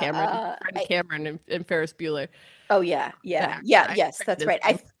Cameron, Cameron and Ferris Bueller. Oh yeah. Yes, that's right.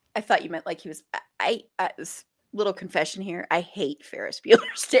 I thought you meant like he was. Little confession here. I hate Ferris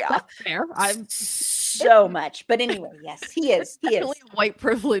Bueller's Day Off. That's fair. I'm so much, but anyway, yes, he is. He is a white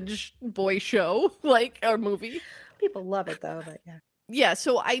privilege boy show, like a movie. People love it though, but yeah. Yeah,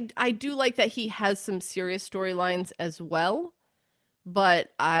 so I do like that he has some serious storylines as well, but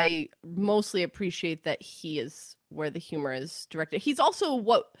I mostly appreciate that he is where the humor is directed. He's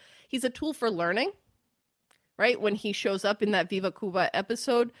also he's a tool for learning, right? When he shows up in that Viva Cuba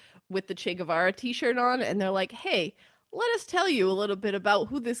episode with the Che Guevara t-shirt on and they're like, hey, let us tell you a little bit about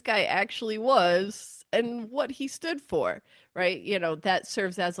who this guy actually was and what he stood for, right? You know, that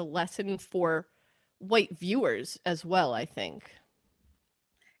serves as a lesson for white viewers as well, I think.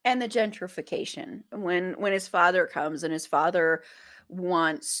 And the gentrification, when his father comes and his father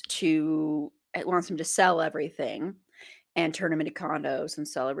wants him to sell everything and turn them into condos and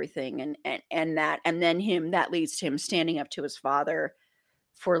sell everything, and then that leads to him standing up to his father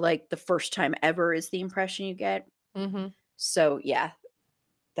for like the first time ever, is the impression you get. Mm-hmm. So yeah,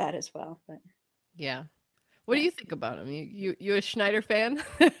 that as well. But Yeah. What do you think about him? You a Schneider fan?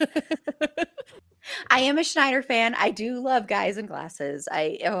 I am a Schneider fan. I do love guys in glasses.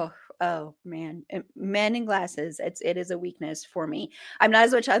 Oh man, men in glasses. It is a weakness for me. I'm not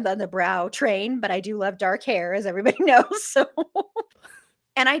as much on the brow train, but I do love dark hair, as everybody knows. So,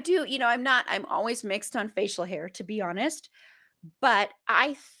 and I do, I'm always mixed on facial hair, to be honest. But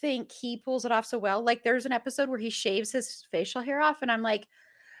I think he pulls it off so well. Like there's an episode where he shaves his facial hair off, and I'm like,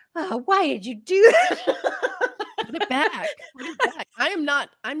 oh, why did you do that? Put it back. Put it back. I'm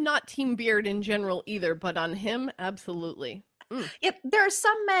not team beard in general either, but on him, absolutely. Yep, there are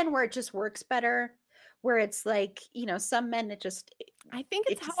some men where it just works better, where it's like, some men I think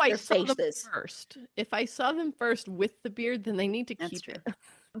it's how just I their saw them faces. first. If I saw them first with the beard, then they need to That's keep true. it.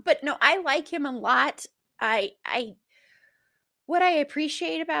 But no, I like him a lot. What I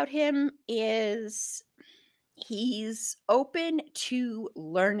appreciate about him is he's open to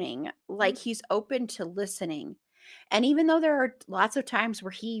learning, like he's open to listening. And even though there are lots of times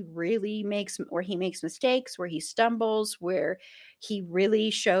where he makes mistakes, where he stumbles, where he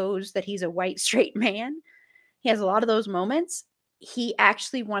really shows that he's a white straight man, he has a lot of those moments. He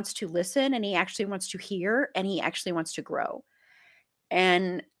actually wants to listen, and he actually wants to hear, and he actually wants to grow.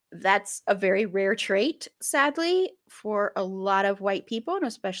 And that's a very rare trait, sadly, for a lot of white people, and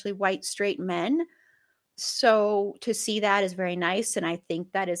especially white straight men. So to see that is very nice, and I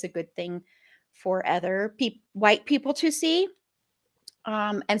think that is a good thing for other white people to see.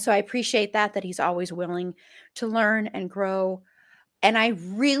 And so I appreciate that he's always willing to learn and grow. And I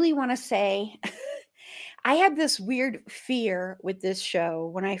really want to say, I had this weird fear with this show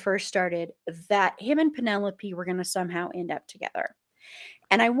when I first started that him and Penelope were going to somehow end up together.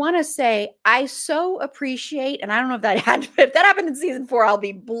 And I want to say, I so appreciate, and I don't know if that happened in season 4, I'll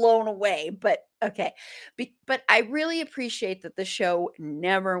be blown away, but okay. But I really appreciate that the show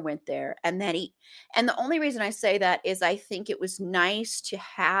never went there. And the only reason I say that is I think it was nice to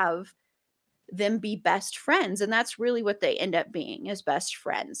have them be best friends. And that's really what they end up being, as best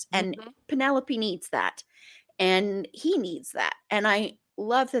friends. And Penelope needs that. And he needs that. And I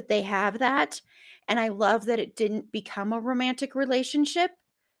love that they have that. And I love that it didn't become a romantic relationship,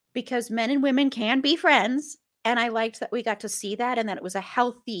 because men and women can be friends. And I liked that we got to see that, and that it was a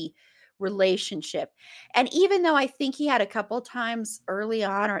healthy relationship. And even though I think he had a couple times early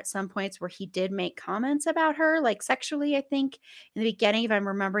on, or at some points, where he did make comments about her, like sexually, I think in the beginning, if I'm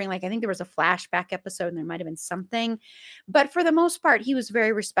remembering, like I think there was a flashback episode and there might have been something, but for the most part, he was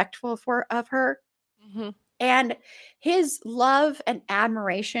very respectful of her. And his love and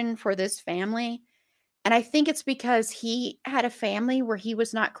admiration for this family, and I think it's because he had a family where he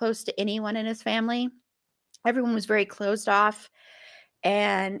was not close to anyone in his family. Everyone was very closed off.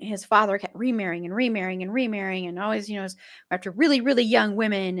 And his father kept remarrying and always, after really, really young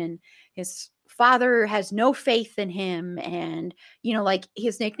women. And his father has no faith in him. And, like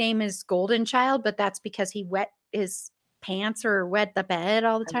his nickname is Golden Child, but that's because he wet his pants or wet the bed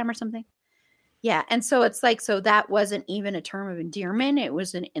all the time or something. Yeah. And so it's like, so that wasn't even a term of endearment. It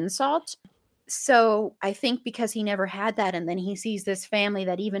was an insult. So I think because he never had that, and then he sees this family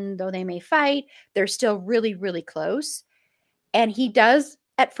that even though they may fight, they're still really, really close. And he does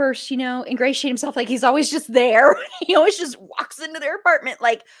at first, ingratiate himself, like he's always just there. He always just walks into their apartment.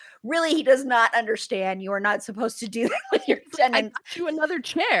 Like, really, he does not understand. You are not supposed to do that with your tenants. I got you another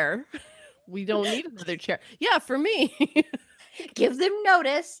chair. We don't need another chair. Yeah, for me. Give them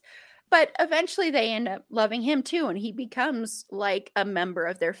notice. But eventually they end up loving him too. And he becomes like a member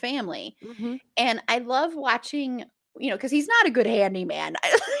of their family. And I love watching, because he's not a good handyman.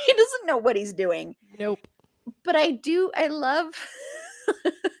 He doesn't know what he's doing. Nope. But I love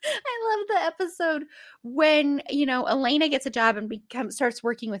I love the episode when, Elena gets a job and starts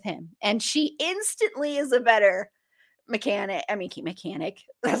working with him. And she instantly is a better mechanic.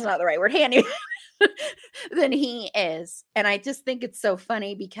 That's not the right word. Handyman. Than he is. And I just think it's so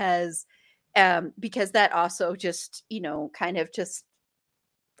funny because that also just, kind of just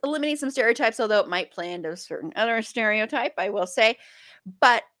eliminates some stereotypes, although it might play into a certain other stereotype, I will say.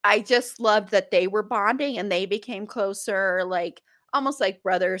 But I just loved that they were bonding and they became closer, like almost like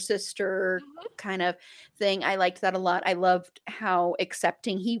brother sister kind of thing. I liked that a lot. I loved how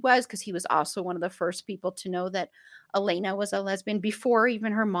accepting he was, because he was also one of the first people to know that Elena was a lesbian before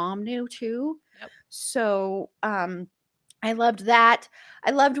even her mom knew too. Yep. So I loved that.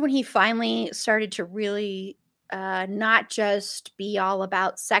 I loved when he finally started to really not just be all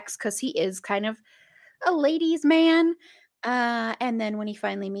about sex, because he is kind of a ladies' man. And then when he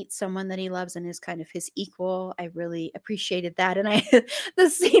finally meets someone that he loves and is kind of his equal, I really appreciated that. And I, the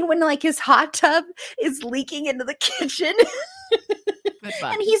scene when like his hot tub is leaking into the kitchen.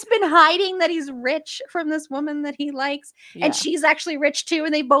 And he's been hiding that he's rich from this woman that he likes. Yeah. And she's actually rich too.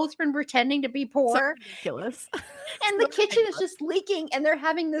 And they've both been pretending to be poor. So ridiculous. And the kitchen is just leaking, and they're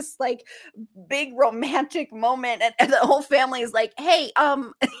having this like big romantic moment. And the whole family is like, hey,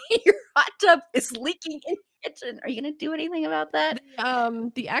 your hot tub is leaking in the kitchen. Are you going to do anything about that?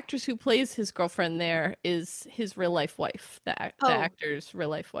 The actress who plays his girlfriend there is his real life wife, the actor's real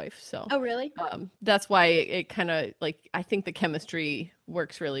life wife. So, oh, really? That's why it kind of like, I think the chemistry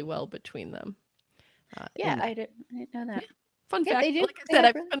works really well between them. Yeah, I didn't know that. Yeah. Fun Yeah, fact, they do. like I They said,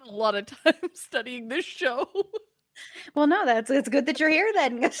 have I've spent a lot of time studying this show. Well, no, it's good that you're here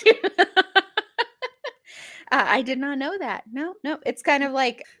then. I did not know that. No, it's kind of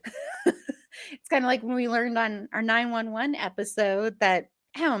like it's kind of like when we learned on our 911 episode that,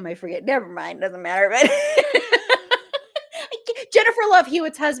 how am I forget? Never mind, doesn't matter. But Jennifer Love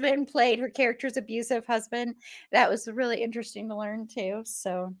Hewitt's husband played her character's abusive husband. That was really interesting to learn too.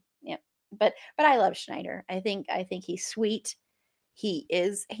 So yeah, but I love Schneider. I think he's sweet. He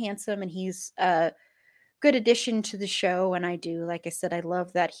is handsome, and he's a good addition to the show. And I do, like I said, I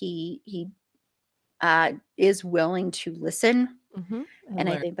love that he is willing to listen. And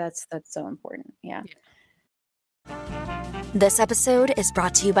I think that's so important. Yeah. This episode is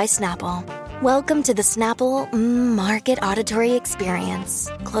brought to you by Snapple. Welcome to the Snapple Market Auditory Experience.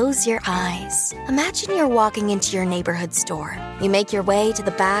 Close your eyes. Imagine you're walking into your neighborhood store. You make your way to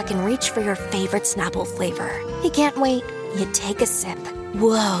the back and reach for your favorite Snapple flavor. You can't wait. You take a sip.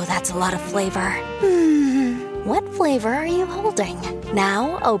 Whoa, that's a lot of flavor. What flavor are you holding?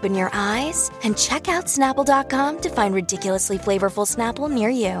 Now open your eyes and check out Snapple.com to find ridiculously flavorful Snapple near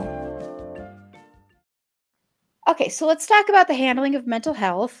you. Okay, so let's talk about the handling of mental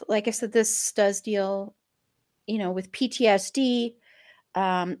health. Like I said, this does deal, with PTSD,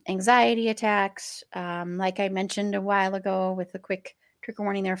 anxiety attacks. Like I mentioned a while ago, with a quick trigger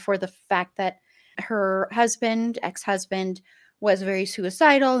warning there for the fact that her ex-husband, was very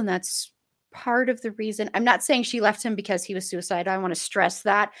suicidal, and that's part of the reason. I'm not saying she left him because he was suicidal. I want to stress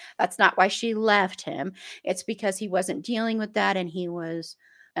that. That's not why she left him. It's because he wasn't dealing with that, and he was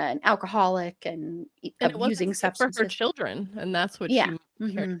an alcoholic and using substances for her children, and that's what she cared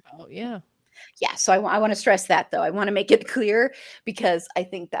about. Yeah. So I want to stress that, though. I want to make it clear, because I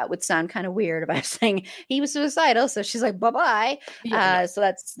think that would sound kind of weird about saying he was suicidal, so she's like, bye-bye. So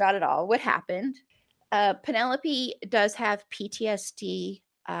that's not at all what happened. Penelope does have PTSD.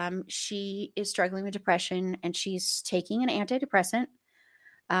 She is struggling with depression, and she's taking an antidepressant.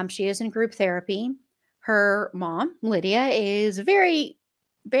 She is in group therapy. Her mom, Lydia, is very,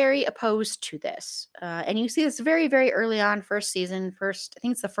 very opposed to this. And you see this very, very early on, I think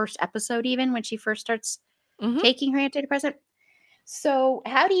it's the first episode even, when she first starts taking her antidepressant. So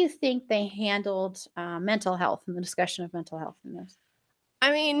how do you think they handled mental health and the discussion of mental health in this?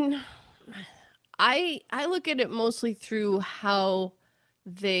 I mean, I look at it mostly through how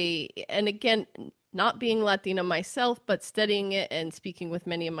and again, not being Latina myself, but studying it and speaking with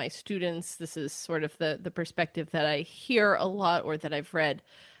many of my students, this is sort of the perspective that I hear a lot, or that I've read.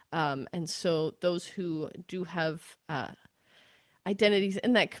 And so those who do have identities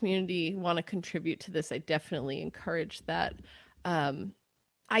in that community want to contribute to this, I definitely encourage that.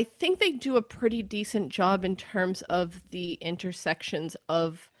 I think they do a pretty decent job in terms of the intersections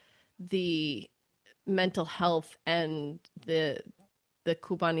of the mental health and the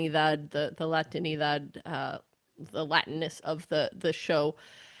cubanidad, the Latinidad, the Latinness of the show.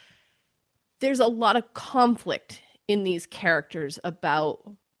 There's a lot of conflict in these characters about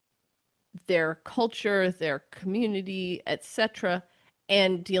their culture, their community, etc.,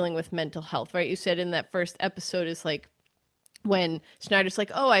 and dealing with mental health, right? You said in that first episode is like when Schneider's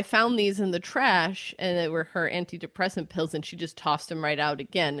like, oh, I found these in the trash, and they were her antidepressant pills, and she just tossed them right out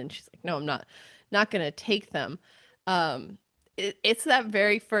again. And she's like, no, I'm not going to take them. It's that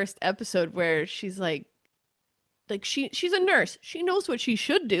very first episode where she's like she's a nurse. She knows what she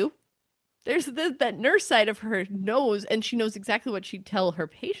should do. There's that nurse side of her knows, and she knows exactly what she'd tell her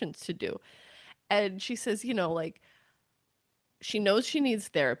patients to do. And she says, she knows she needs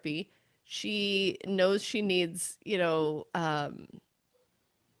therapy. She knows she needs,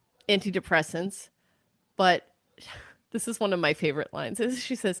 antidepressants, but this is one of my favorite lines.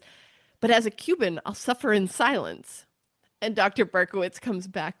 She says, "But as a Cuban, I'll suffer in silence." And Dr. Berkowitz comes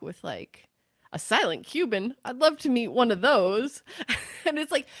back with like, "A silent Cuban? I'd love to meet one of those." And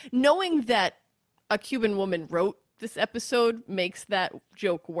it's like, knowing that a Cuban woman wrote this episode makes that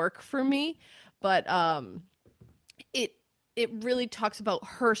joke work for me. But it really talks about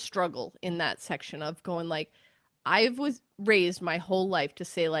her struggle in that section of going like, I was raised my whole life to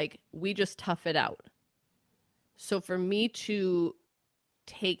say like, we just tough it out. So for me to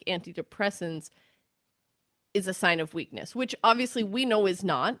take antidepressants is a sign of weakness, which obviously we know is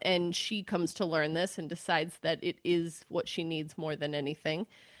not. And she comes to learn this and decides that it is what she needs more than anything.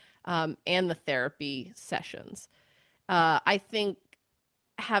 And the therapy sessions. I think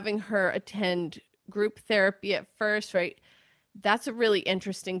having her attend group therapy at first, right? That's a really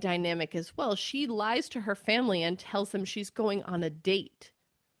interesting dynamic as well. She lies to her family and tells them she's going on a date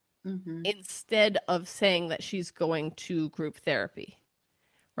instead of saying that she's going to group therapy,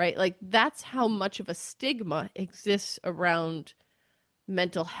 right? Like that's how much of a stigma exists around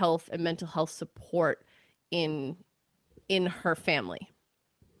mental health and mental health support in her family.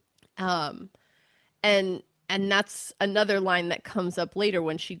 And that's another line that comes up later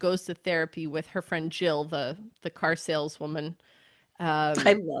when she goes to therapy with her friend Jill, the car saleswoman.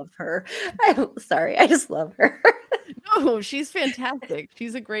 I love her. I just love her. No, she's fantastic.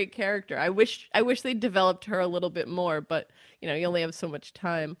 She's a great character. I wish they developed her a little bit more, but you only have so much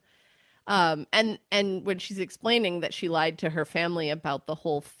time. And when she's explaining that she lied to her family about the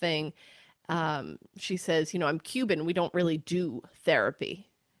whole thing, she says, I'm Cuban. We don't really do therapy.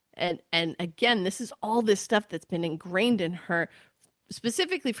 And again, this is all this stuff that's been ingrained in her,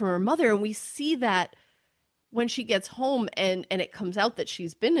 specifically from her mother. And we see that when she gets home and it comes out that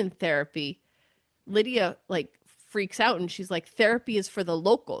she's been in therapy, Lydia like freaks out and she's like, therapy is for the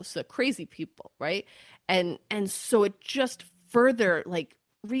locals, the crazy people, right? And so it just further like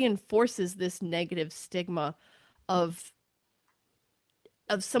reinforces this negative stigma of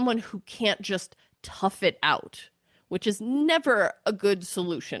someone who can't just tough it out, which is never a good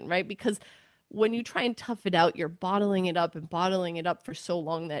solution, right? Because when you try and tough it out, you're bottling it up for so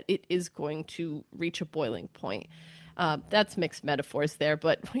long that it is going to reach a boiling point. That's mixed metaphors there,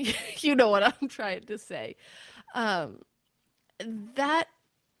 but you know what I'm trying to say. That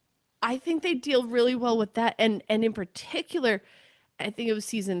I think they deal really well with that. And in particular, I think it was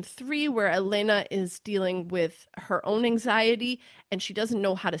season 3 where Elena is dealing with her own anxiety and she doesn't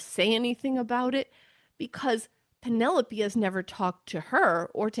know how to say anything about it because Penelope has never talked to her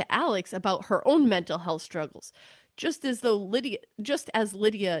or to Alex about her own mental health struggles. Just as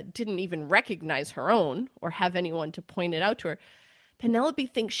Lydia didn't even recognize her own or have anyone to point it out to her, Penelope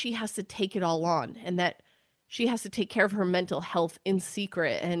thinks she has to take it all on and that she has to take care of her mental health in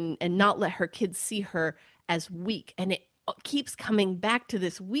secret and not let her kids see her as weak. And it keeps coming back to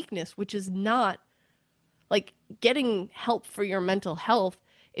this weakness, which is not like getting help for your mental health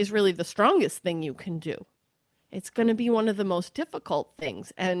is really the strongest thing you can do. It's going to be one of the most difficult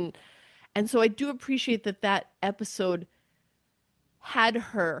things. And so I do appreciate that episode had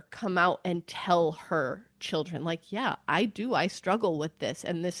her come out and tell her children, like, yeah, I struggle with this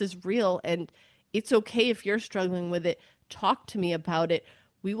and this is real. And it's okay if you're struggling with it. Talk to me about it.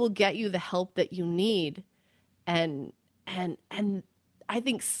 We will get you the help that you need. And I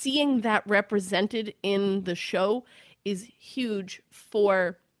think seeing that represented in the show is huge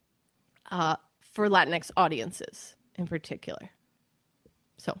for Latinx audiences in particular.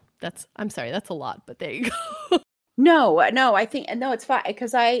 So I'm sorry, that's a lot, but there you go. No, I think, no, it's fine.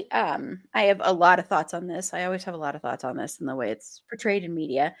 Cause I have a lot of thoughts on this. I always have a lot of thoughts on this and the way it's portrayed in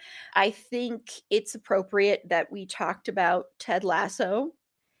media. I think it's appropriate that we talked about Ted Lasso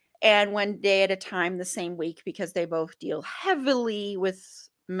and One Day at a Time the same week, because they both deal heavily with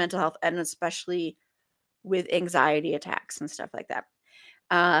mental health and especially with anxiety attacks and stuff like that.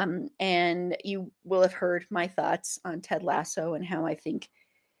 And you will have heard my thoughts on Ted Lasso and how I think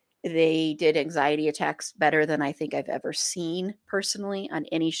they did anxiety attacks better than I think I've ever seen personally on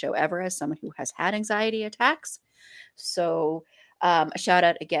any show ever, as someone who has had anxiety attacks. So a shout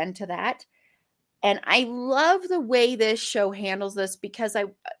out again to that. And I love the way this show handles this because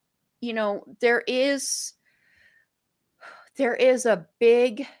there is a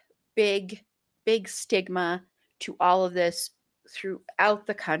big stigma to all of this throughout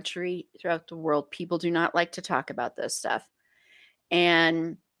the country, throughout the world. People do not like to talk about this stuff.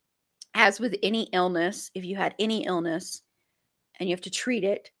 And as with any illness, if you had any illness and you have to treat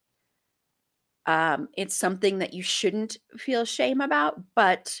it, it's something that you shouldn't feel shame about,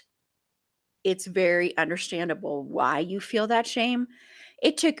 but it's very understandable why you feel that shame.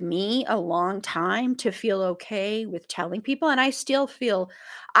 It took me a long time to feel okay with telling people, and I still feel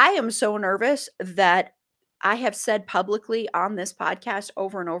I am so nervous that I have said publicly on this podcast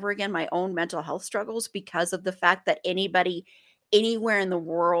over and over again my own mental health struggles because of the fact that anybody anywhere in the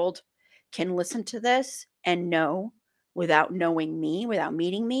world can listen to this and know without knowing me, without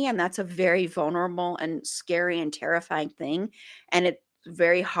meeting me. And that's a very vulnerable and scary and terrifying thing. And it's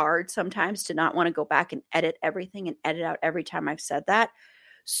very hard sometimes to not want to go back and edit everything and edit out every time I've said that.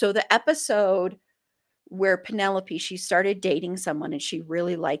 So the episode where Penelope, she started dating someone and she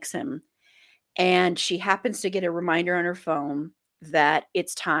really likes him. And she happens to get a reminder on her phone that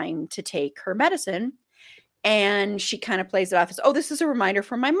it's time to take her medicine. And she kind of plays it off as, oh, this is a reminder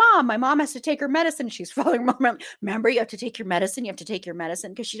from my mom. My mom has to take her medicine. She's following mom around. Remember, you have to take your medicine. You have to take your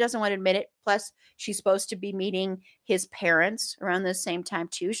medicine, because she doesn't want to admit it. Plus, she's supposed to be meeting his parents around the same time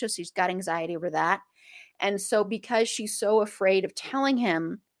too. So she's got anxiety over that. And so because she's so afraid of telling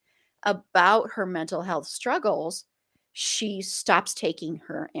him about her mental health struggles, she stops taking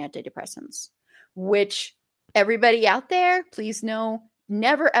her antidepressants, which everybody out there, please know,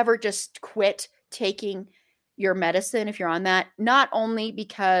 never ever just quit taking your medicine if you're on that, not only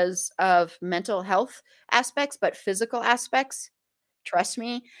because of mental health aspects, but physical aspects. Trust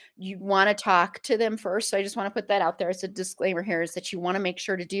me, you want to talk to them first. So I just want to put that out there as a disclaimer here, is that you want to make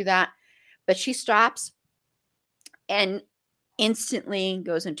sure to do that. But she stops and instantly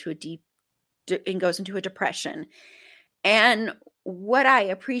goes into a depression. And what I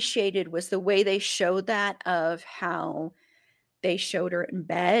appreciated was the way they showed that, of how they showed her in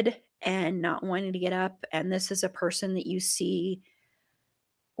bed and not wanting to get up. And this is a person that you see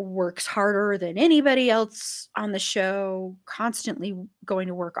works harder than anybody else on the show, constantly going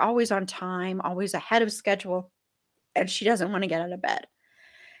to work, always on time, always ahead of schedule. And she doesn't want to get out of bed.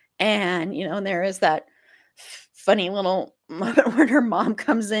 And, and there is that funny little moment when her mom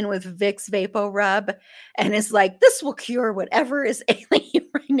comes in with Vicks Vapo Rub and is like, this will cure whatever is ailing you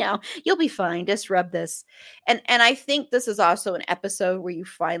right now. You'll be fine. Just rub this. And I think this is also an episode where you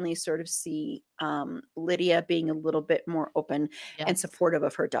finally sort of see Lydia being a little bit more open and supportive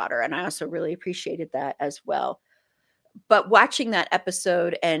of her daughter. And I also really appreciated that as well. But watching that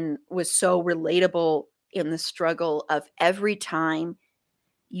episode and was so relatable in the struggle of every time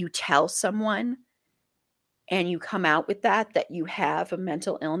you tell someone and you come out with that you have a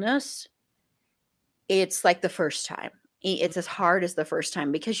mental illness, it's like the first time. It's as hard as the first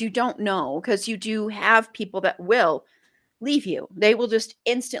time, because you don't know, because you do have people that will leave you. They will just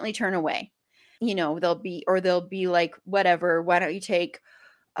instantly turn away. They'll be like, whatever, why don't you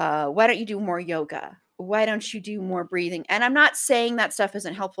do more yoga? Why don't you do more breathing? And I'm not saying that stuff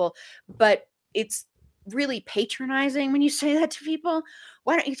isn't helpful, but it's really patronizing when you say that to people.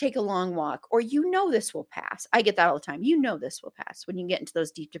 Why don't you take a long walk? Or, this will pass. I get that all the time. This will pass when you get into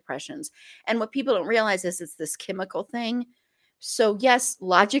those deep depressions. And what people don't realize is it's this chemical thing. So yes,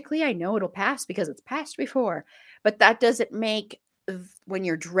 logically, I know it'll pass because it's passed before, but that doesn't make when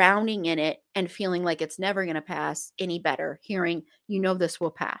you're drowning in it and feeling like it's never going to pass any better. Hearing, this will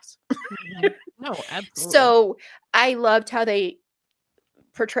pass. No, absolutely. So I loved how they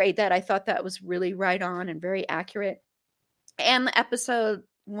portrayed that. I thought that was really right on and very accurate. And the episode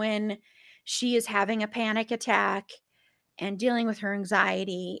when she is having a panic attack and dealing with her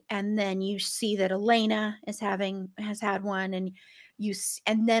anxiety, and then you see that Elena has had one,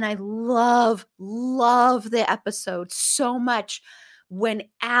 and then I love the episode so much when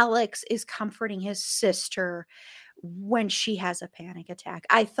Alex is comforting his sister when she has a panic attack.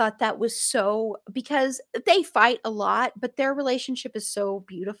 I thought that was so, because they fight a lot, but their relationship is so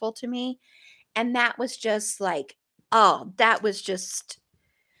beautiful to me. And that was just like, that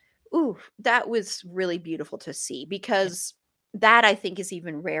was really beautiful to see, because that I think is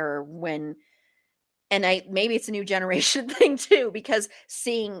even rarer maybe it's a new generation thing too, because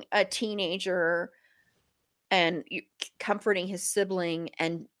seeing a teenager and comforting his sibling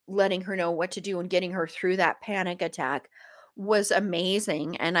and letting her know what to do and getting her through that panic attack was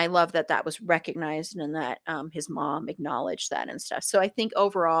amazing. And I love that was recognized and that his mom acknowledged that and stuff. So I think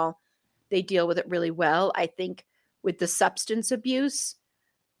overall they deal with it really well. I think with the substance abuse,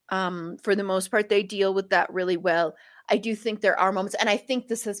 for the most part, they deal with that really well. I do think there are moments, and I think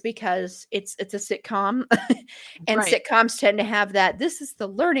this is because it's a sitcom and Right. sitcoms tend to have that. This is the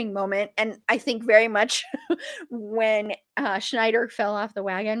learning moment. And I think very much when Schneider fell off the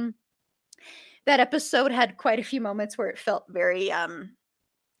wagon, that episode had quite a few moments where it felt very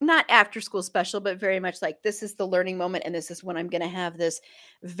not after school special, but very much like, this is the learning moment, and this is when I'm going to have this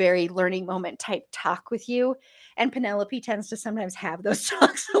very learning moment type talk with you. And Penelope tends to sometimes have those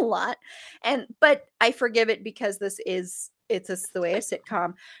talks a lot. But I forgive it because it's just the way a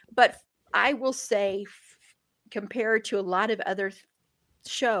sitcom. But I will say, compared to a lot of other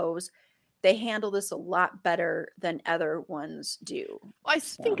shows, they handle this a lot better than other ones do. I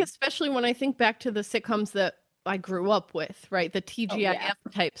think especially when I think back to the sitcoms that I grew up with, right? The TGIF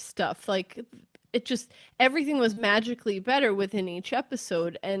type stuff. Like, it just, everything was magically better within each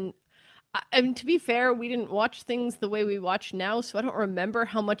episode. And I mean, to be fair, we didn't watch things the way we watch now, so I don't remember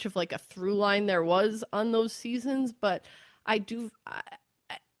how much of like a through line there was on those seasons, but I do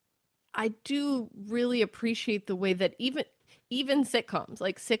really appreciate the way that even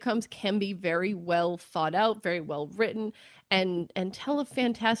sitcoms can be very well thought out, very well written, and tell a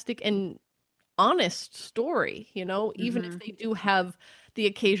fantastic and honest story, even if they do have the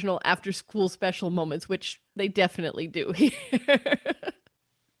occasional after school special moments, which they definitely do here.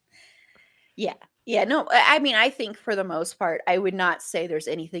 Yeah, no, I mean, I think for the most part, I would not say there's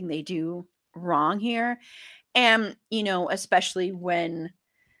anything they do wrong here. And, especially when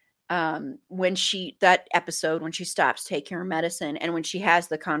that episode, when she stops taking her medicine and when she has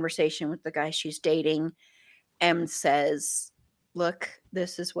the conversation with the guy she's dating and says, look,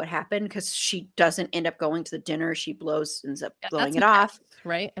 this is what happened, because she doesn't end up going to the dinner. She ends up blowing it off.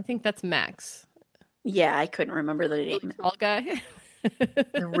 Right? I think that's Max. Yeah, I couldn't remember the name. Tall guy.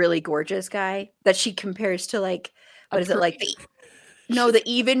 The really gorgeous guy that she compares to, like, what is it, like the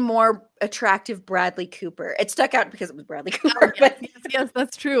even more attractive Bradley Cooper. It stuck out because it was Bradley Cooper. Yes,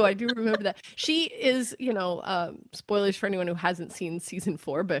 that's true. I do remember that. She is, spoilers for anyone who hasn't seen season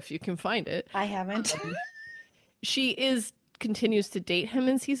 4, but if you can find it. I haven't. She continues to date him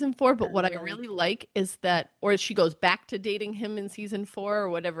in season 4, but what I really like is that, or she goes back to dating him in season 4 or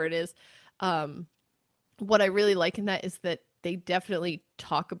whatever it is. What I really like in that is that they definitely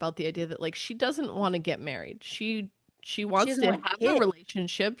talk about the idea that, like, she doesn't want to get married. She wants to have a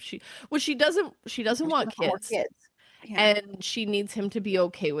relationship. She doesn't want kids. Yeah. And she needs him to be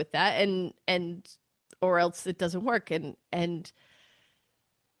okay with that, and or else it doesn't work. And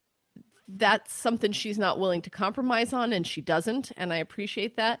that's something she's not willing to compromise on, and she doesn't, and I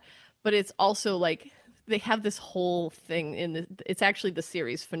appreciate that. But it's also like they have this whole thing it's actually the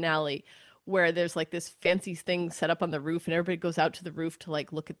series finale, where there's like this fancy thing set up on the roof, and everybody goes out to the roof to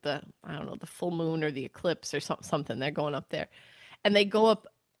like look at the full moon or the eclipse or something. They're going up there, and they go up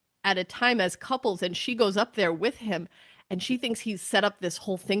at a time as couples, and she goes up there with him, and she thinks he's set up this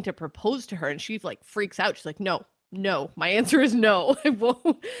whole thing to propose to her, and she like freaks out. She's like, no, my answer is no. I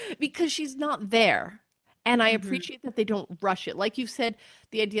won't, because she's not there. And I appreciate that they don't rush it. Like you said,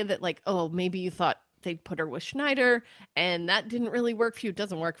 the idea that, like, oh, maybe you thought they'd put her with Schneider and that didn't really work for you. It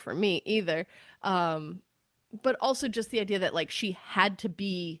doesn't work for me either. But also just the idea that, like, she had to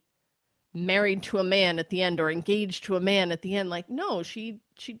be married to a man at the end or engaged to a man at the end. Like, no, she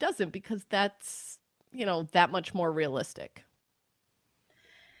doesn't, because that's, that much more realistic.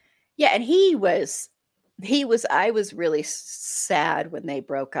 Yeah. And I was really sad when they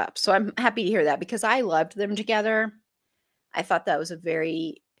broke up. So I'm happy to hear that, because I loved them together. I thought that was a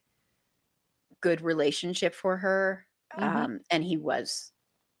very good relationship for her. And he was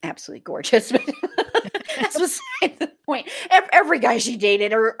absolutely gorgeous. That's beside the point. Every guy she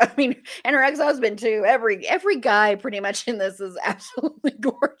dated, and her ex-husband too. Every guy pretty much in this is absolutely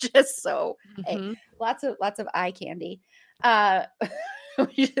gorgeous. So hey, lots of eye candy,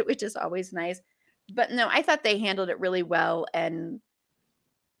 which is always nice. But no, I thought they handled it really well. And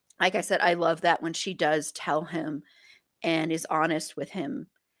like I said, I love that when she does tell him and is honest with him.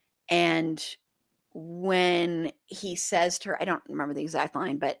 And when he says to her, I don't remember the exact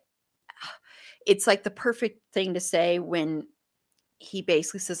line, but it's like the perfect thing to say when he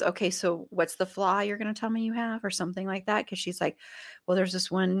basically says, okay, so what's the flaw you're going to tell me you have, or something like that? Because she's like, well, there's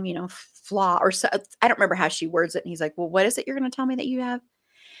this one, flaw, or so, I don't remember how she words it. And he's like, well, what is it you're going to tell me that you have?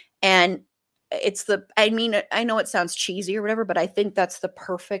 And I know it sounds cheesy or whatever, but I think that's the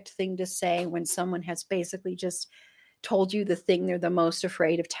perfect thing to say when someone has basically just told you the thing they're the most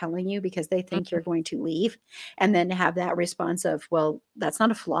afraid of telling you because they think you're going to leave. And then to have that response of, well, that's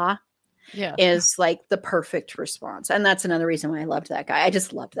not a flaw, is like the perfect response. And that's another reason why I loved that guy. I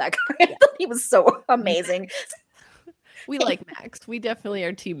just loved that guy. I thought he was so amazing. We like Max. We definitely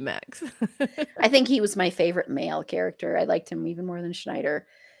are team Max. I think he was my favorite male character. I liked him even more than Schneider.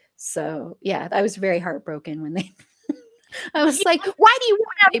 So yeah, I was very heartbroken when they I was like, why do you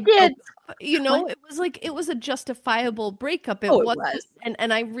want to have kids? It was a justifiable breakup. It was.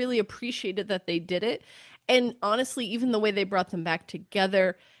 And I really appreciated that they did it. And honestly, even the way they brought them back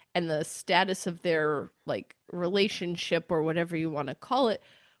together and the status of their like relationship or whatever you want to call it,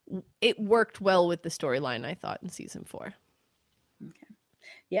 it worked well with the storyline, I thought, in season 4.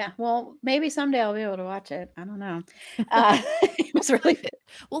 Yeah, well, maybe someday I'll be able to watch it. I don't know. It was really,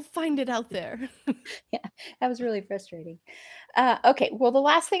 We'll find it out there. yeah, that was really frustrating. Okay, well, the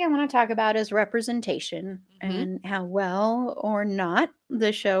last thing I want to talk about is representation and how well or not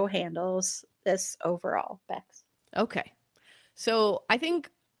the show handles this overall, Bex. Okay. So I think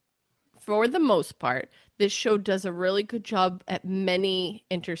for the most part, this show does a really good job at many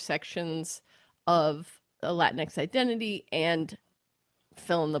intersections of a Latinx identity and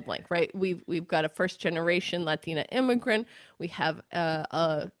fill in the blank, right? We've got a first generation Latina immigrant. We have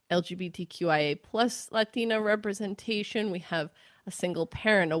a LGBTQIA plus Latina representation. We have a single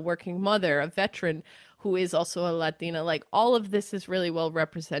parent, a working mother, a veteran who is also a Latina. Like all of this is really well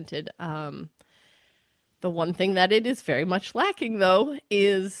represented. The one thing that it is very much lacking, though,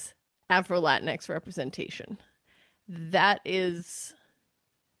 is Afro-Latinx representation. That's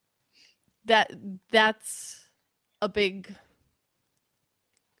a big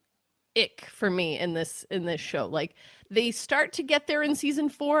ick for me in this show. Like they start to get there in season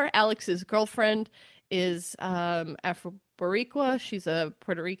 4. Alex's girlfriend is Afro-Boricua. She's a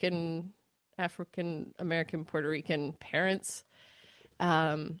Puerto Rican, African American Puerto Rican parents.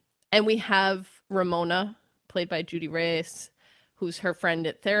 And we have Ramona, played by Judy Reyes, who's her friend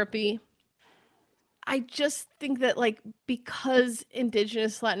at therapy. I just think that, like, because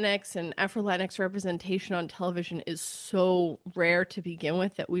Indigenous Latinx and Afro-Latinx representation on television is so rare to begin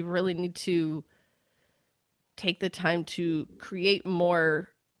with, that we really need to take the time to create more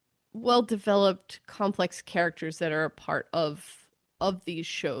well-developed, complex characters that are a part of these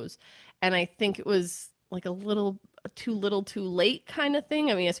shows. And I think it was like a little too late kind of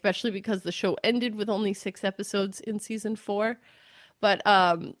thing. I mean, especially because the show ended with only 6 episodes in season 4. But,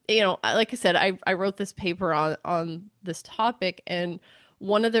 you know, like I said, I wrote this paper on this topic, and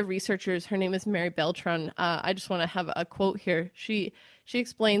one of the researchers, her name is Mary Beltran. I just want to have a quote here. She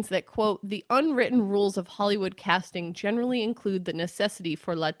explains that, quote, "The unwritten rules of Hollywood casting generally include the necessity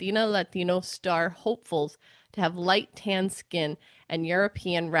for Latino star hopefuls to have light tan skin and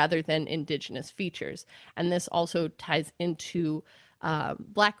European rather than Indigenous features." And this also ties into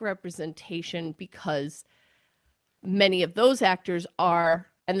Black representation, because many of those actors are,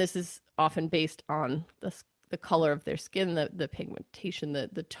 and this is often based on the color of their skin, the pigmentation,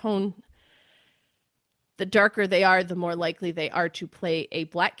 the tone. The darker they are, the more likely they are to play a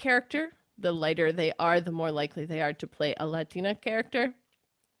Black character. The lighter they are, the more likely they are to play a Latina character.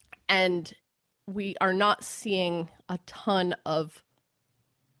 And we are not seeing a ton of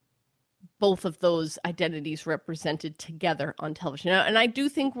both of those identities represented together on television. And I do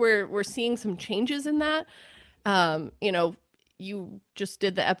think we're seeing some changes in that. You know, you just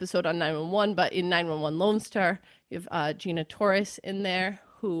did the episode on 911, but in 911 Lone Star, you have Gina Torres in there,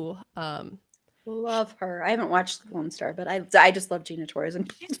 who love her. I haven't watched Lone Star, but I just love Gina Torres in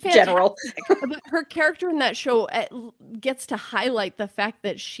general. But her character in that show gets to highlight the fact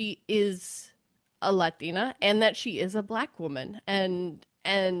that she is a Latina and that she is a Black woman, and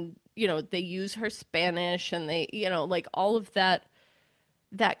you know, they use her Spanish, and they, you know, like all of that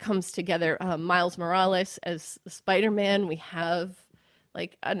comes together. Miles Morales as Spider-Man. We have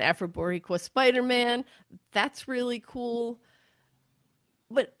like an Afro-Boricua Spider-Man. That's really cool.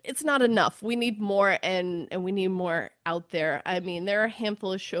 But it's not enough. We need more, and we need more out there. I mean, there are a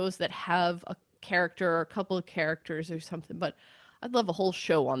handful of shows that have a character or a couple of characters or something, but I'd love a whole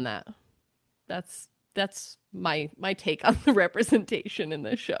show on that. That's my take on the representation in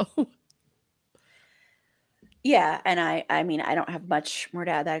this show. Yeah, and I mean, I don't have much more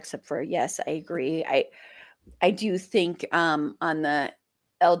to add that except for, yes, I agree. I do think on the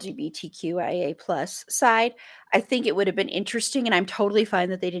LGBTQIA plus side, I think it would have been interesting, and I'm totally fine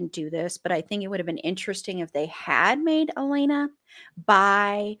that they didn't do this, but I think it would have been interesting if they had made Elena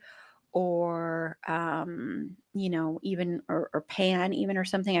bi, or you know, even or pan even, or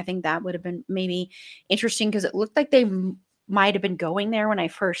something. I think that would have been maybe interesting, because it looked like they might have been going there when I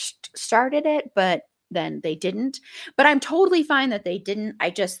first started it, but then they didn't. But I'm totally fine that they didn't. I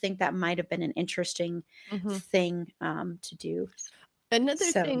just think that might have been an interesting thing to do. Another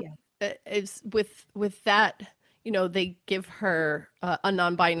thing is with that, you know, they give her a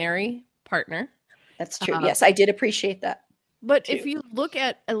non-binary partner. That's true. Yes, I did appreciate that. But too, if you look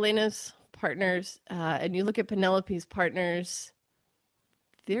at Elena's partners and you look at Penelope's partners,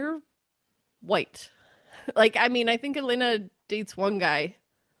 they're white. Like, I mean, I think Elena dates one guy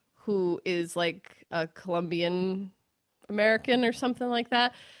who is like a Colombian American or something like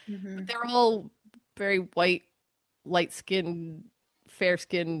that. But they're all very white, light-skinned,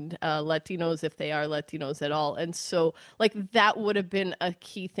 fair-skinned Latinos, if they are Latinos at all. And so like that would have been a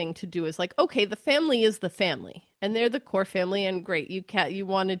key thing to do, is like, okay, the family is the family and they're the core family, and great. You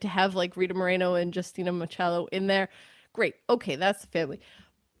wanted to have like Rita Moreno and Justina Machado in there. Great. Okay, that's the family.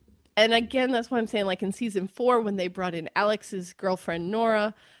 And again, that's why I'm saying, like in season 4, when they brought in Alex's girlfriend,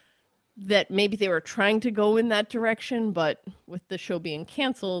 Nora, that maybe they were trying to go in that direction, but with the show being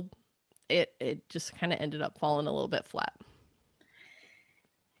canceled, it just kind of ended up falling a little bit flat.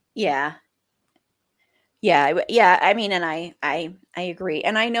 Yeah. Yeah. I mean, and I agree.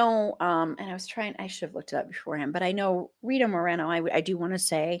 And I know, and I should have looked it up beforehand, but I know Rita Moreno, I do want to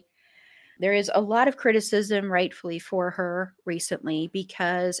say there is a lot of criticism rightfully for her recently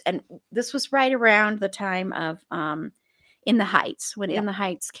because, and this was right around the time of In the Heights, when In the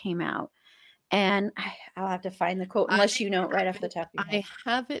Heights came out. And I'll have to find the quote unless you know it right off the top of your head. I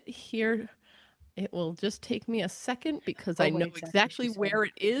have it here. It will just take me a second because I know exactly where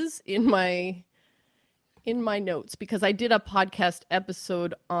it is in my notes, because I did a podcast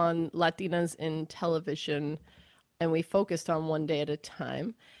episode on Latinas in television and we focused on One Day at a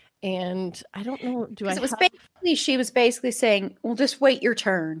Time. And I don't know, she was basically saying, well, just wait your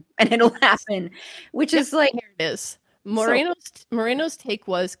turn and it'll happen, which is like, here it is. Moreno's take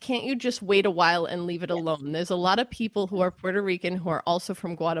was, can't you just wait a while and leave it alone? There's a lot of people who are Puerto Rican who are also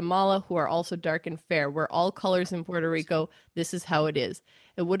from Guatemala who are also dark and fair. We're all colors in Puerto Rico. This is how it is.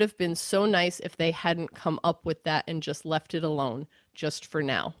 It would have been so nice if they hadn't come up with that and just left it alone just for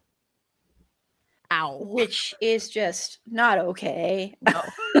now. Ow. Which is just not okay. No.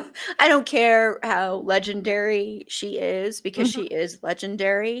 I don't care how legendary she is, because she is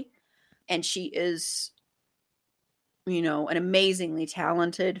legendary and she is, you know, an amazingly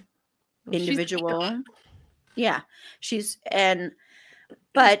talented individual. Yeah.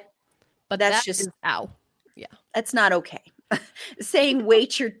 But that's just ow. Yeah. That's not okay. Saying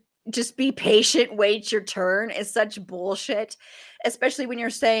just be patient, wait your turn is such bullshit, especially when you're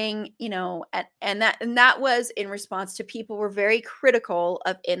saying, you know, and that was in response to people were very critical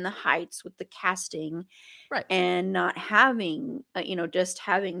of In the Heights with the casting, right? And not having, just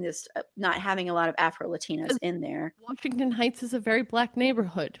having this, not having a lot of Afro Latinas in there. Washington Heights is a very black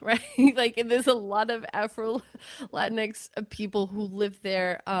neighborhood, right? Like, there's a lot of Afro Latinx people who live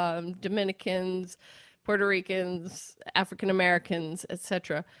there, Dominicans, Puerto Ricans, African Americans,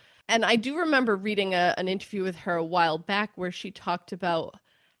 etc. And I do remember reading an interview with her a while back where she talked about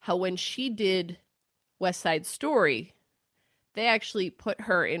how when she did West Side Story, they actually put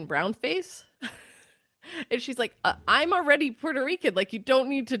her in brownface. And she's like, I'm already Puerto Rican. Like, you don't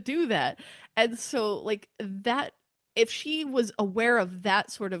need to do that. And so, like, that, if she was aware of that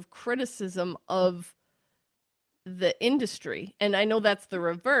sort of criticism of the industry, and I know that's the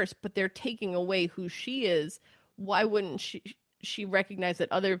reverse, but they're taking away who she is, why wouldn't she recognize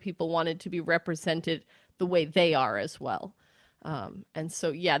that other people wanted to be represented the way they are as well? And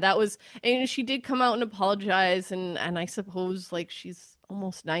so, yeah, that was, and she did come out and apologize, and I suppose, like, she's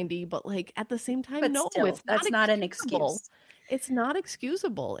almost 90, but like at the same time, but no, still, that's not an excuse. It's not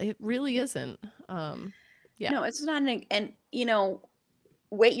excusable. It really isn't. Yeah. No, it's not. And you know,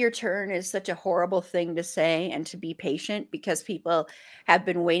 wait your turn is such a horrible thing to say, and to be patient, because people have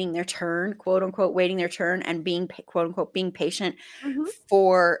been waiting their turn, quote unquote, waiting their turn, and being quote unquote being patient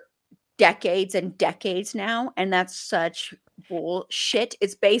for decades and decades now. And that's such bullshit.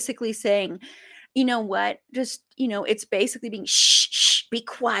 It's basically saying, you know what, just, you know, it's basically being shh, be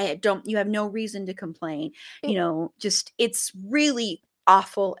quiet. You have no reason to complain. You know, just, it's really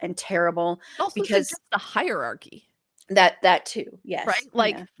awful and terrible. Also, because the hierarchy. That too. Yes. Right.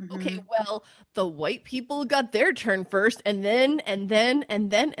 Like, okay, well, the white people got their turn first, and then, and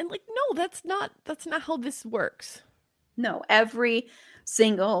like, no, that's not how this works. No, every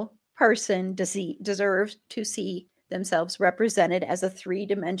single person deserves to see themselves represented as a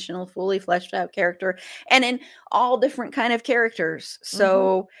 3-dimensional, fully fleshed out character, and in all different kind of characters.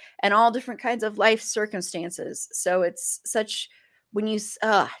 So, and all different kinds of life circumstances. So it's such, when you,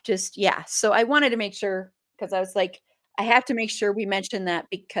 So I wanted to make sure, because I was like, I have to make sure we mention that,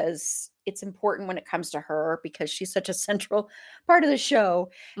 because it's important when it comes to her, because she's such a central part of the show.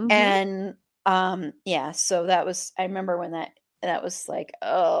 And so that was, I remember when that was like,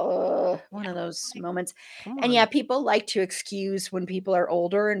 one of those moments. And yeah, people like to excuse when people are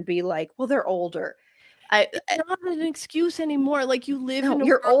older and be like, well, they're older. It's not an excuse anymore. Like, you live in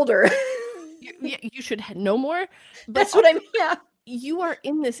you're older. you should know more. But that's what I mean. Yeah. You are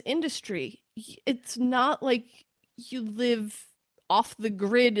in this industry. It's not like you live off the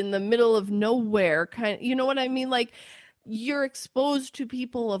grid in the middle of nowhere, kind of, you know what I mean? Like, you're exposed to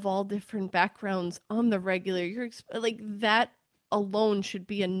people of all different backgrounds on the regular. Like that alone should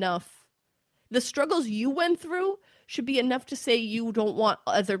be enough. The struggles you went through should be enough to say you don't want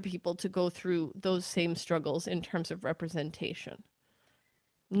other people to go through those same struggles in terms of representation.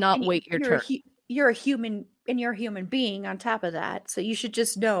 Not And wait your turn. You're a human, and you're a human being on top of that. So you should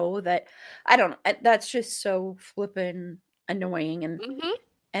just know that that's just so flippin' annoying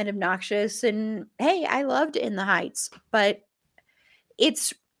and obnoxious. And hey, I loved In the Heights, but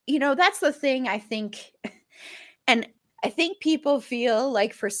it's, that's the thing I think. And I think people feel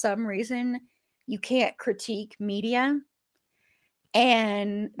like for some reason you can't critique media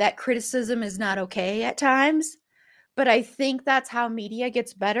and that criticism is not okay at times. But I think that's how media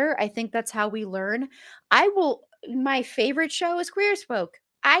gets better. I think that's how we learn. My favorite show is Queer as Folk.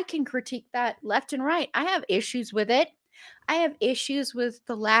 I can critique that left and right. I have issues with it. I have issues with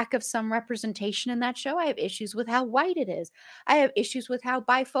the lack of some representation in that show. I have issues with how white it is. I have issues with how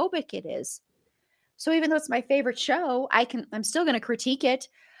biphobic it is. So even though it's my favorite show, I'm still going to critique it.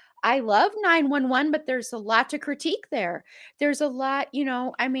 I love 911, but there's a lot to critique there. There's a lot,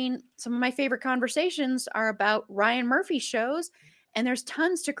 some of my favorite conversations are about Ryan Murphy shows, and there's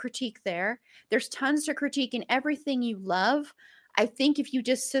tons to critique there. There's tons to critique in everything you love. I think if you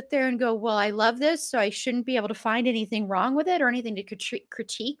just sit there and go, well, I love this, so I shouldn't be able to find anything wrong with it or anything to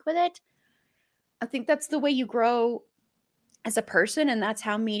critique with it, I think that's the way you grow as a person, and that's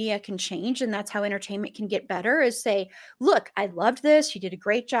how media can change, and that's how entertainment can get better, is say, look, I loved this, you did a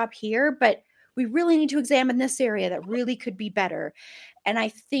great job here, but we really need to examine this area that really could be better. And I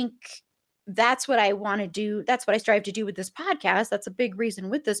think that's what I want to do. That's what I strive to do with this podcast. That's a big reason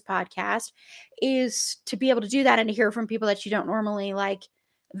with this podcast, is to be able to do that and to hear from people that you don't normally, like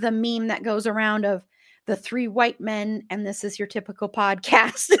the meme that goes around of the three white men, and this is your typical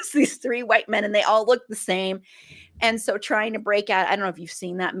podcast. It's these three white men and they all look the same. And so trying to break out, I don't know if you've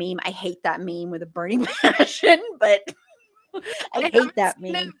seen that meme. I hate that meme with a burning passion, but I hate that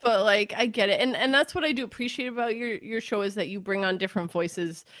meme. But like, I get it. And that's what I do appreciate about your show, is that you bring on different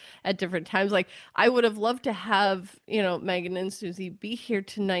voices at different times. Like, I would have loved to have, Megan and Susie be here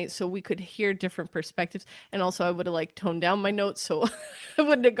tonight so we could hear different perspectives. And also I would have toned down my notes so I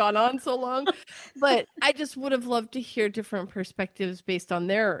wouldn't have gone on so long. But I just would have loved to hear different perspectives based on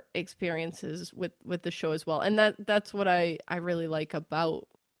their experiences with the show as well. And that's what I really like about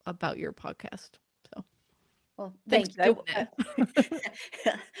your podcast. Well, thank you. I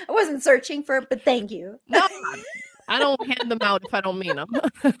wasn't searching for it, but thank you. No, I don't hand them out if I don't mean them.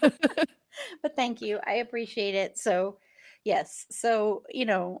 But thank you. I appreciate it. So, yes. So,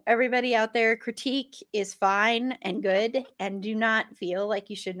 everybody out there, critique is fine and good. And do not feel like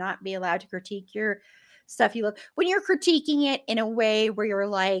you should not be allowed to critique your stuff you love. When you're critiquing it in a way where you're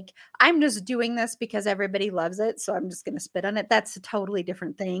like, I'm just doing this because everybody loves it, so I'm just going to spit on it, that's a totally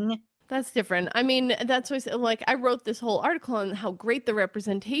different thing. That's different. I mean, that's what I wrote this whole article on how great the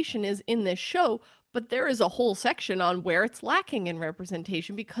representation is in this show, but there is a whole section on where it's lacking in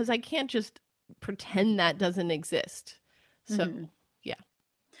representation, because I can't just pretend that doesn't exist. So, yeah.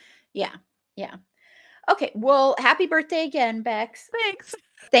 Okay. Well, happy birthday again, Bex. Thanks.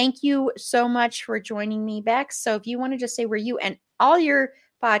 Thank you so much for joining me, Bex. So if you want to just say where you and all your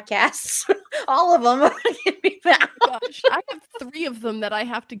podcasts, all of them can be found. Gosh, I have 3 of them that I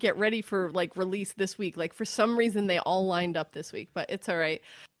have to get ready for release this week. For some reason they all lined up this week, but it's all right.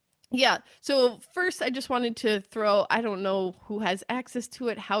 Yeah. So first I just wanted to throw, I don't know who has access to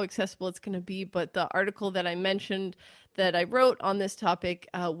it, how accessible it's going to be, but the article that I mentioned that I wrote on this topic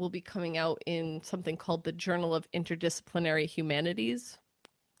will be coming out in something called the Journal of Interdisciplinary Humanities.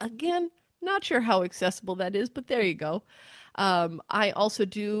 Again, not sure how accessible that is, but there you go. I also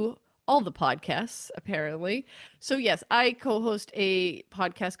do all the podcasts, apparently. So yes, I co-host a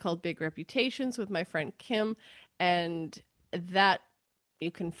podcast called Big Reputations with my friend Kim, and that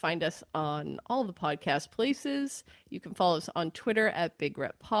you can find us on all the podcast places. You can follow us on Twitter at Big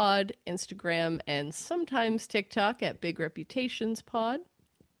Rep Pod, Instagram, and sometimes TikTok at Big Reputations Pod.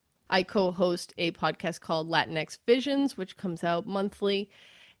 I co-host a podcast called Latinx Visions, which comes out monthly.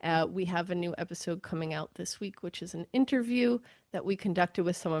 We have a new episode coming out this week, which is an interview that we conducted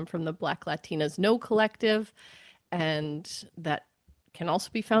with someone from the Black Latinas No Collective, and that can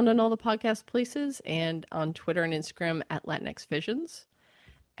also be found on all the podcast places and on Twitter and Instagram at Latinx Visions.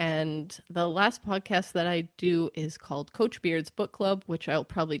 And the last podcast that I do is called Coach Beard's Book Club, which I'll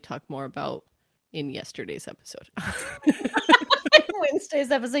probably talk more about in yesterday's episode. Wednesday's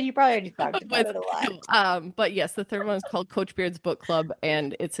episode, you probably already talked about it a lot. But yes, the third one is called Coach Beard's Book Club,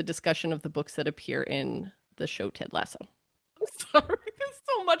 and it's a discussion of the books that appear in the show Ted Lasso. I'm sorry, there's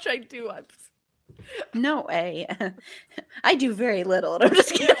so much I do. No way. I do very little. I'm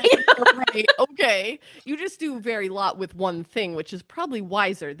just kidding. Right. Okay. You just do very lot with one thing, which is probably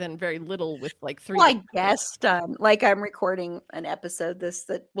wiser than very little with like three. Well, I guessed, like I'm recording an episode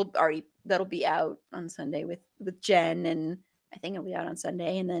that'll be out on Sunday with Jen, and I think it'll be out on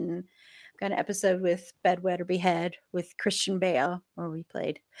Sunday, and then I've got an episode with Bedwetter Behead with Christian Bale, where we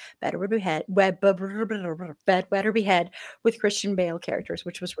played Bedwetter Behead with Christian Bale characters,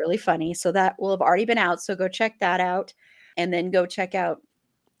 which was really funny. So that will have already been out. So go check that out, and then go check out.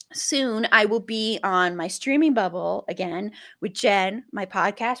 Soon, I will be on my streaming bubble again with Jen, my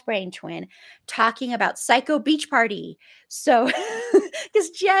podcast brain twin, talking about Psycho Beach Party. So, because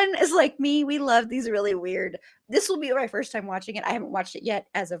Jen is like me, we love these really weird. This will be my first time watching it. I haven't watched it yet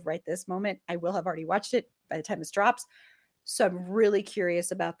as of right this moment. I will have already watched it by the time this drops. So I'm really curious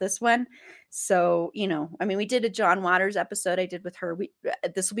about this one. So, I mean, we did a John Waters episode I did with her.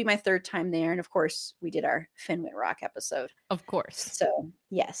 This will be my third time there. And of course, we did our Finn Whitrock episode. Of course. So,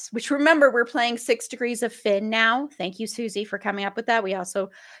 yes. Which, remember, we're playing 6 Degrees of Finn now. Thank you, Susie, for coming up with that. We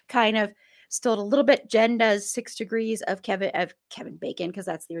also kind of stole a little bit. Jen does 6 Degrees of Kevin Bacon, because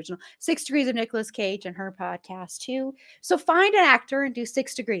that's the original. 6 Degrees of Nicolas Cage and her podcast, too. So find an actor and do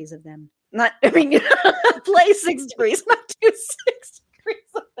 6 degrees of them. Play 6 degrees, not do 6 degrees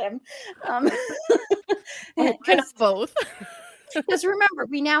of them. Why not both? Because remember,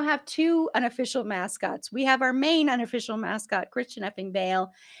 we now have 2 unofficial mascots. We have our main unofficial mascot, Christian effing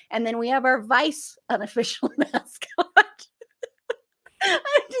Bale, and then we have our vice unofficial mascot. I'm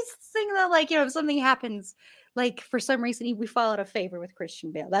just saying that, like, if something happens, like for some reason we fall out of favor with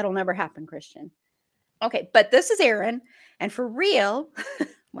Christian Bale. That'll never happen, Christian. Okay, but this is Erin, and for real,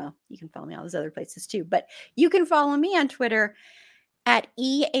 well, you can follow me all those other places too, but you can follow me on Twitter at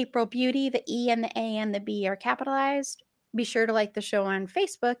 @AprilBeauty. The E and the A and the B are capitalized. Be sure to like the show on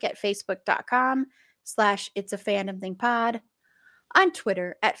Facebook at facebook.com/itsafandom_thing_pod. On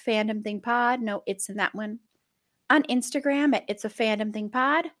Twitter at fandomthingpod. No, it's in that one. On Instagram at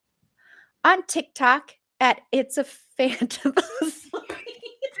itsafandom_thing_pod. On TikTok at itsafandom. Damn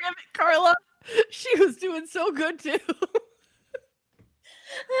it, Carla. She was doing so good too.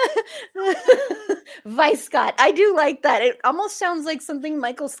 Vice Scott. I do like that. It almost sounds like something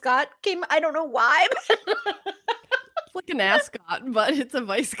Michael Scott came. I don't know why. It's like an ascot, but it's a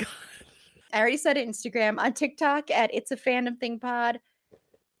vice Scott. I already said it. Instagram. On TikTok at itsafandom_thing_pod.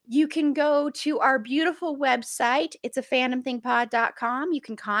 You can go to our beautiful website, itsafandomthingpod.com. You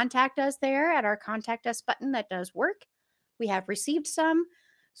can contact us there at our contact us button. That does work. We have received some.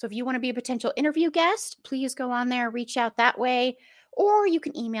 So if you want to be a potential interview guest, please go on there, reach out that way. Or you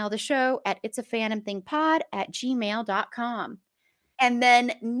can email the show at itsafandomthingpod@gmail.com. And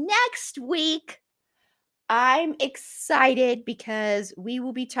then next week, I'm excited because we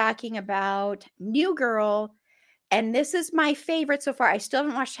will be talking about New Girl. And this is my favorite so far. I still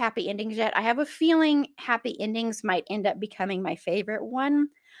haven't watched Happy Endings yet. I have a feeling Happy Endings might end up becoming my favorite one.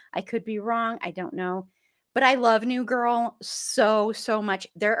 I could be wrong. I don't know. But I love New Girl so, so much.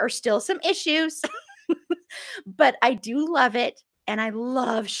 There are still some issues, but I do love it. And I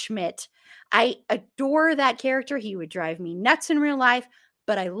love Schmidt. I adore that character. He would drive me nuts in real life,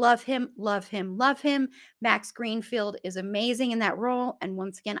 but I love him, love him, love him. Max Greenfield is amazing in that role. And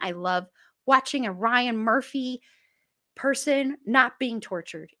once again, I love watching a Ryan Murphy person not being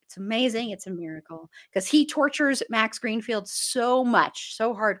tortured. It's amazing. It's a miracle because he tortures Max Greenfield so much,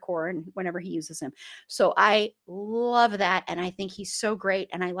 so hardcore, and whenever he uses him. So I love that. And I think he's so great.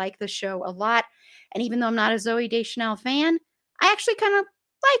 And I like the show a lot. And even though I'm not a Zooey Deschanel fan, I actually kind of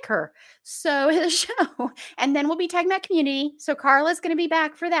like her. So the show. And then we'll be talking about Community. So Carla's going to be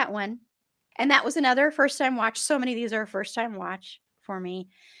back for that one. And that was another first time watch. So many of these are a first time watch for me.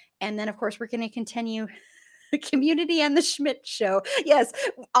 And then, of course, we're going to continue Community and the Schmidt show. Yes,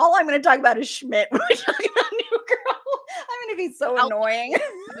 all I'm going to talk about is Schmidt when we talk about New Girl. I'm going to be so annoying.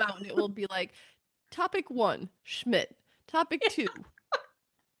 It will be like, topic 1, Schmidt. Topic 2,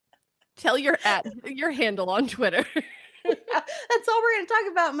 tell your handle on Twitter. That's all we're going to talk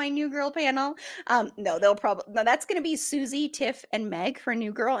about in my New Girl panel. No, that's going to be Susie, Tiff, and Meg for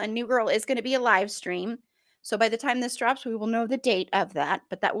New Girl. And New Girl is going to be a live stream. So by the time this drops, we will know the date of that.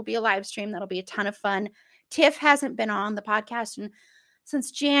 But that will be a live stream. That'll be a ton of fun. Tiff hasn't been on the podcast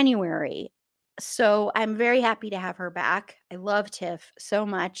since January. So I'm very happy to have her back. I love Tiff so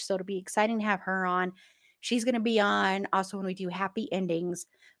much. So it'll be exciting to have her on. She's going to be on also when we do Happy Endings.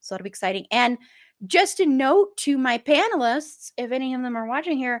 So it'll be exciting. And just a note to my panelists, if any of them are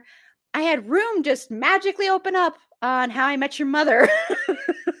watching here, I had room just magically open up on How I Met Your Mother.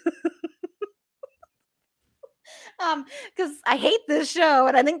 Because I hate this show,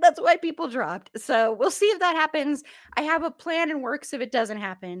 and I think that's why people dropped. So we'll see if that happens. I have a plan in works if it doesn't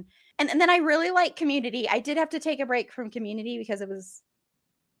happen. And then I really like Community. I did have to take a break from Community because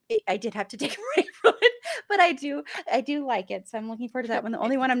I did have to take a break from it, but I do like it. So I'm looking forward to that one. The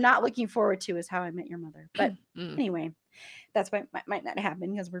only one I'm not looking forward to is How I Met Your Mother. But anyway, that's why it might not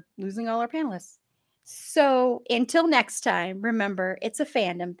happen because we're losing all our panelists. So until next time, remember, it's a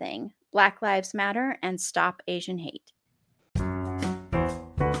fandom thing. Black Lives Matter and stop Asian hate.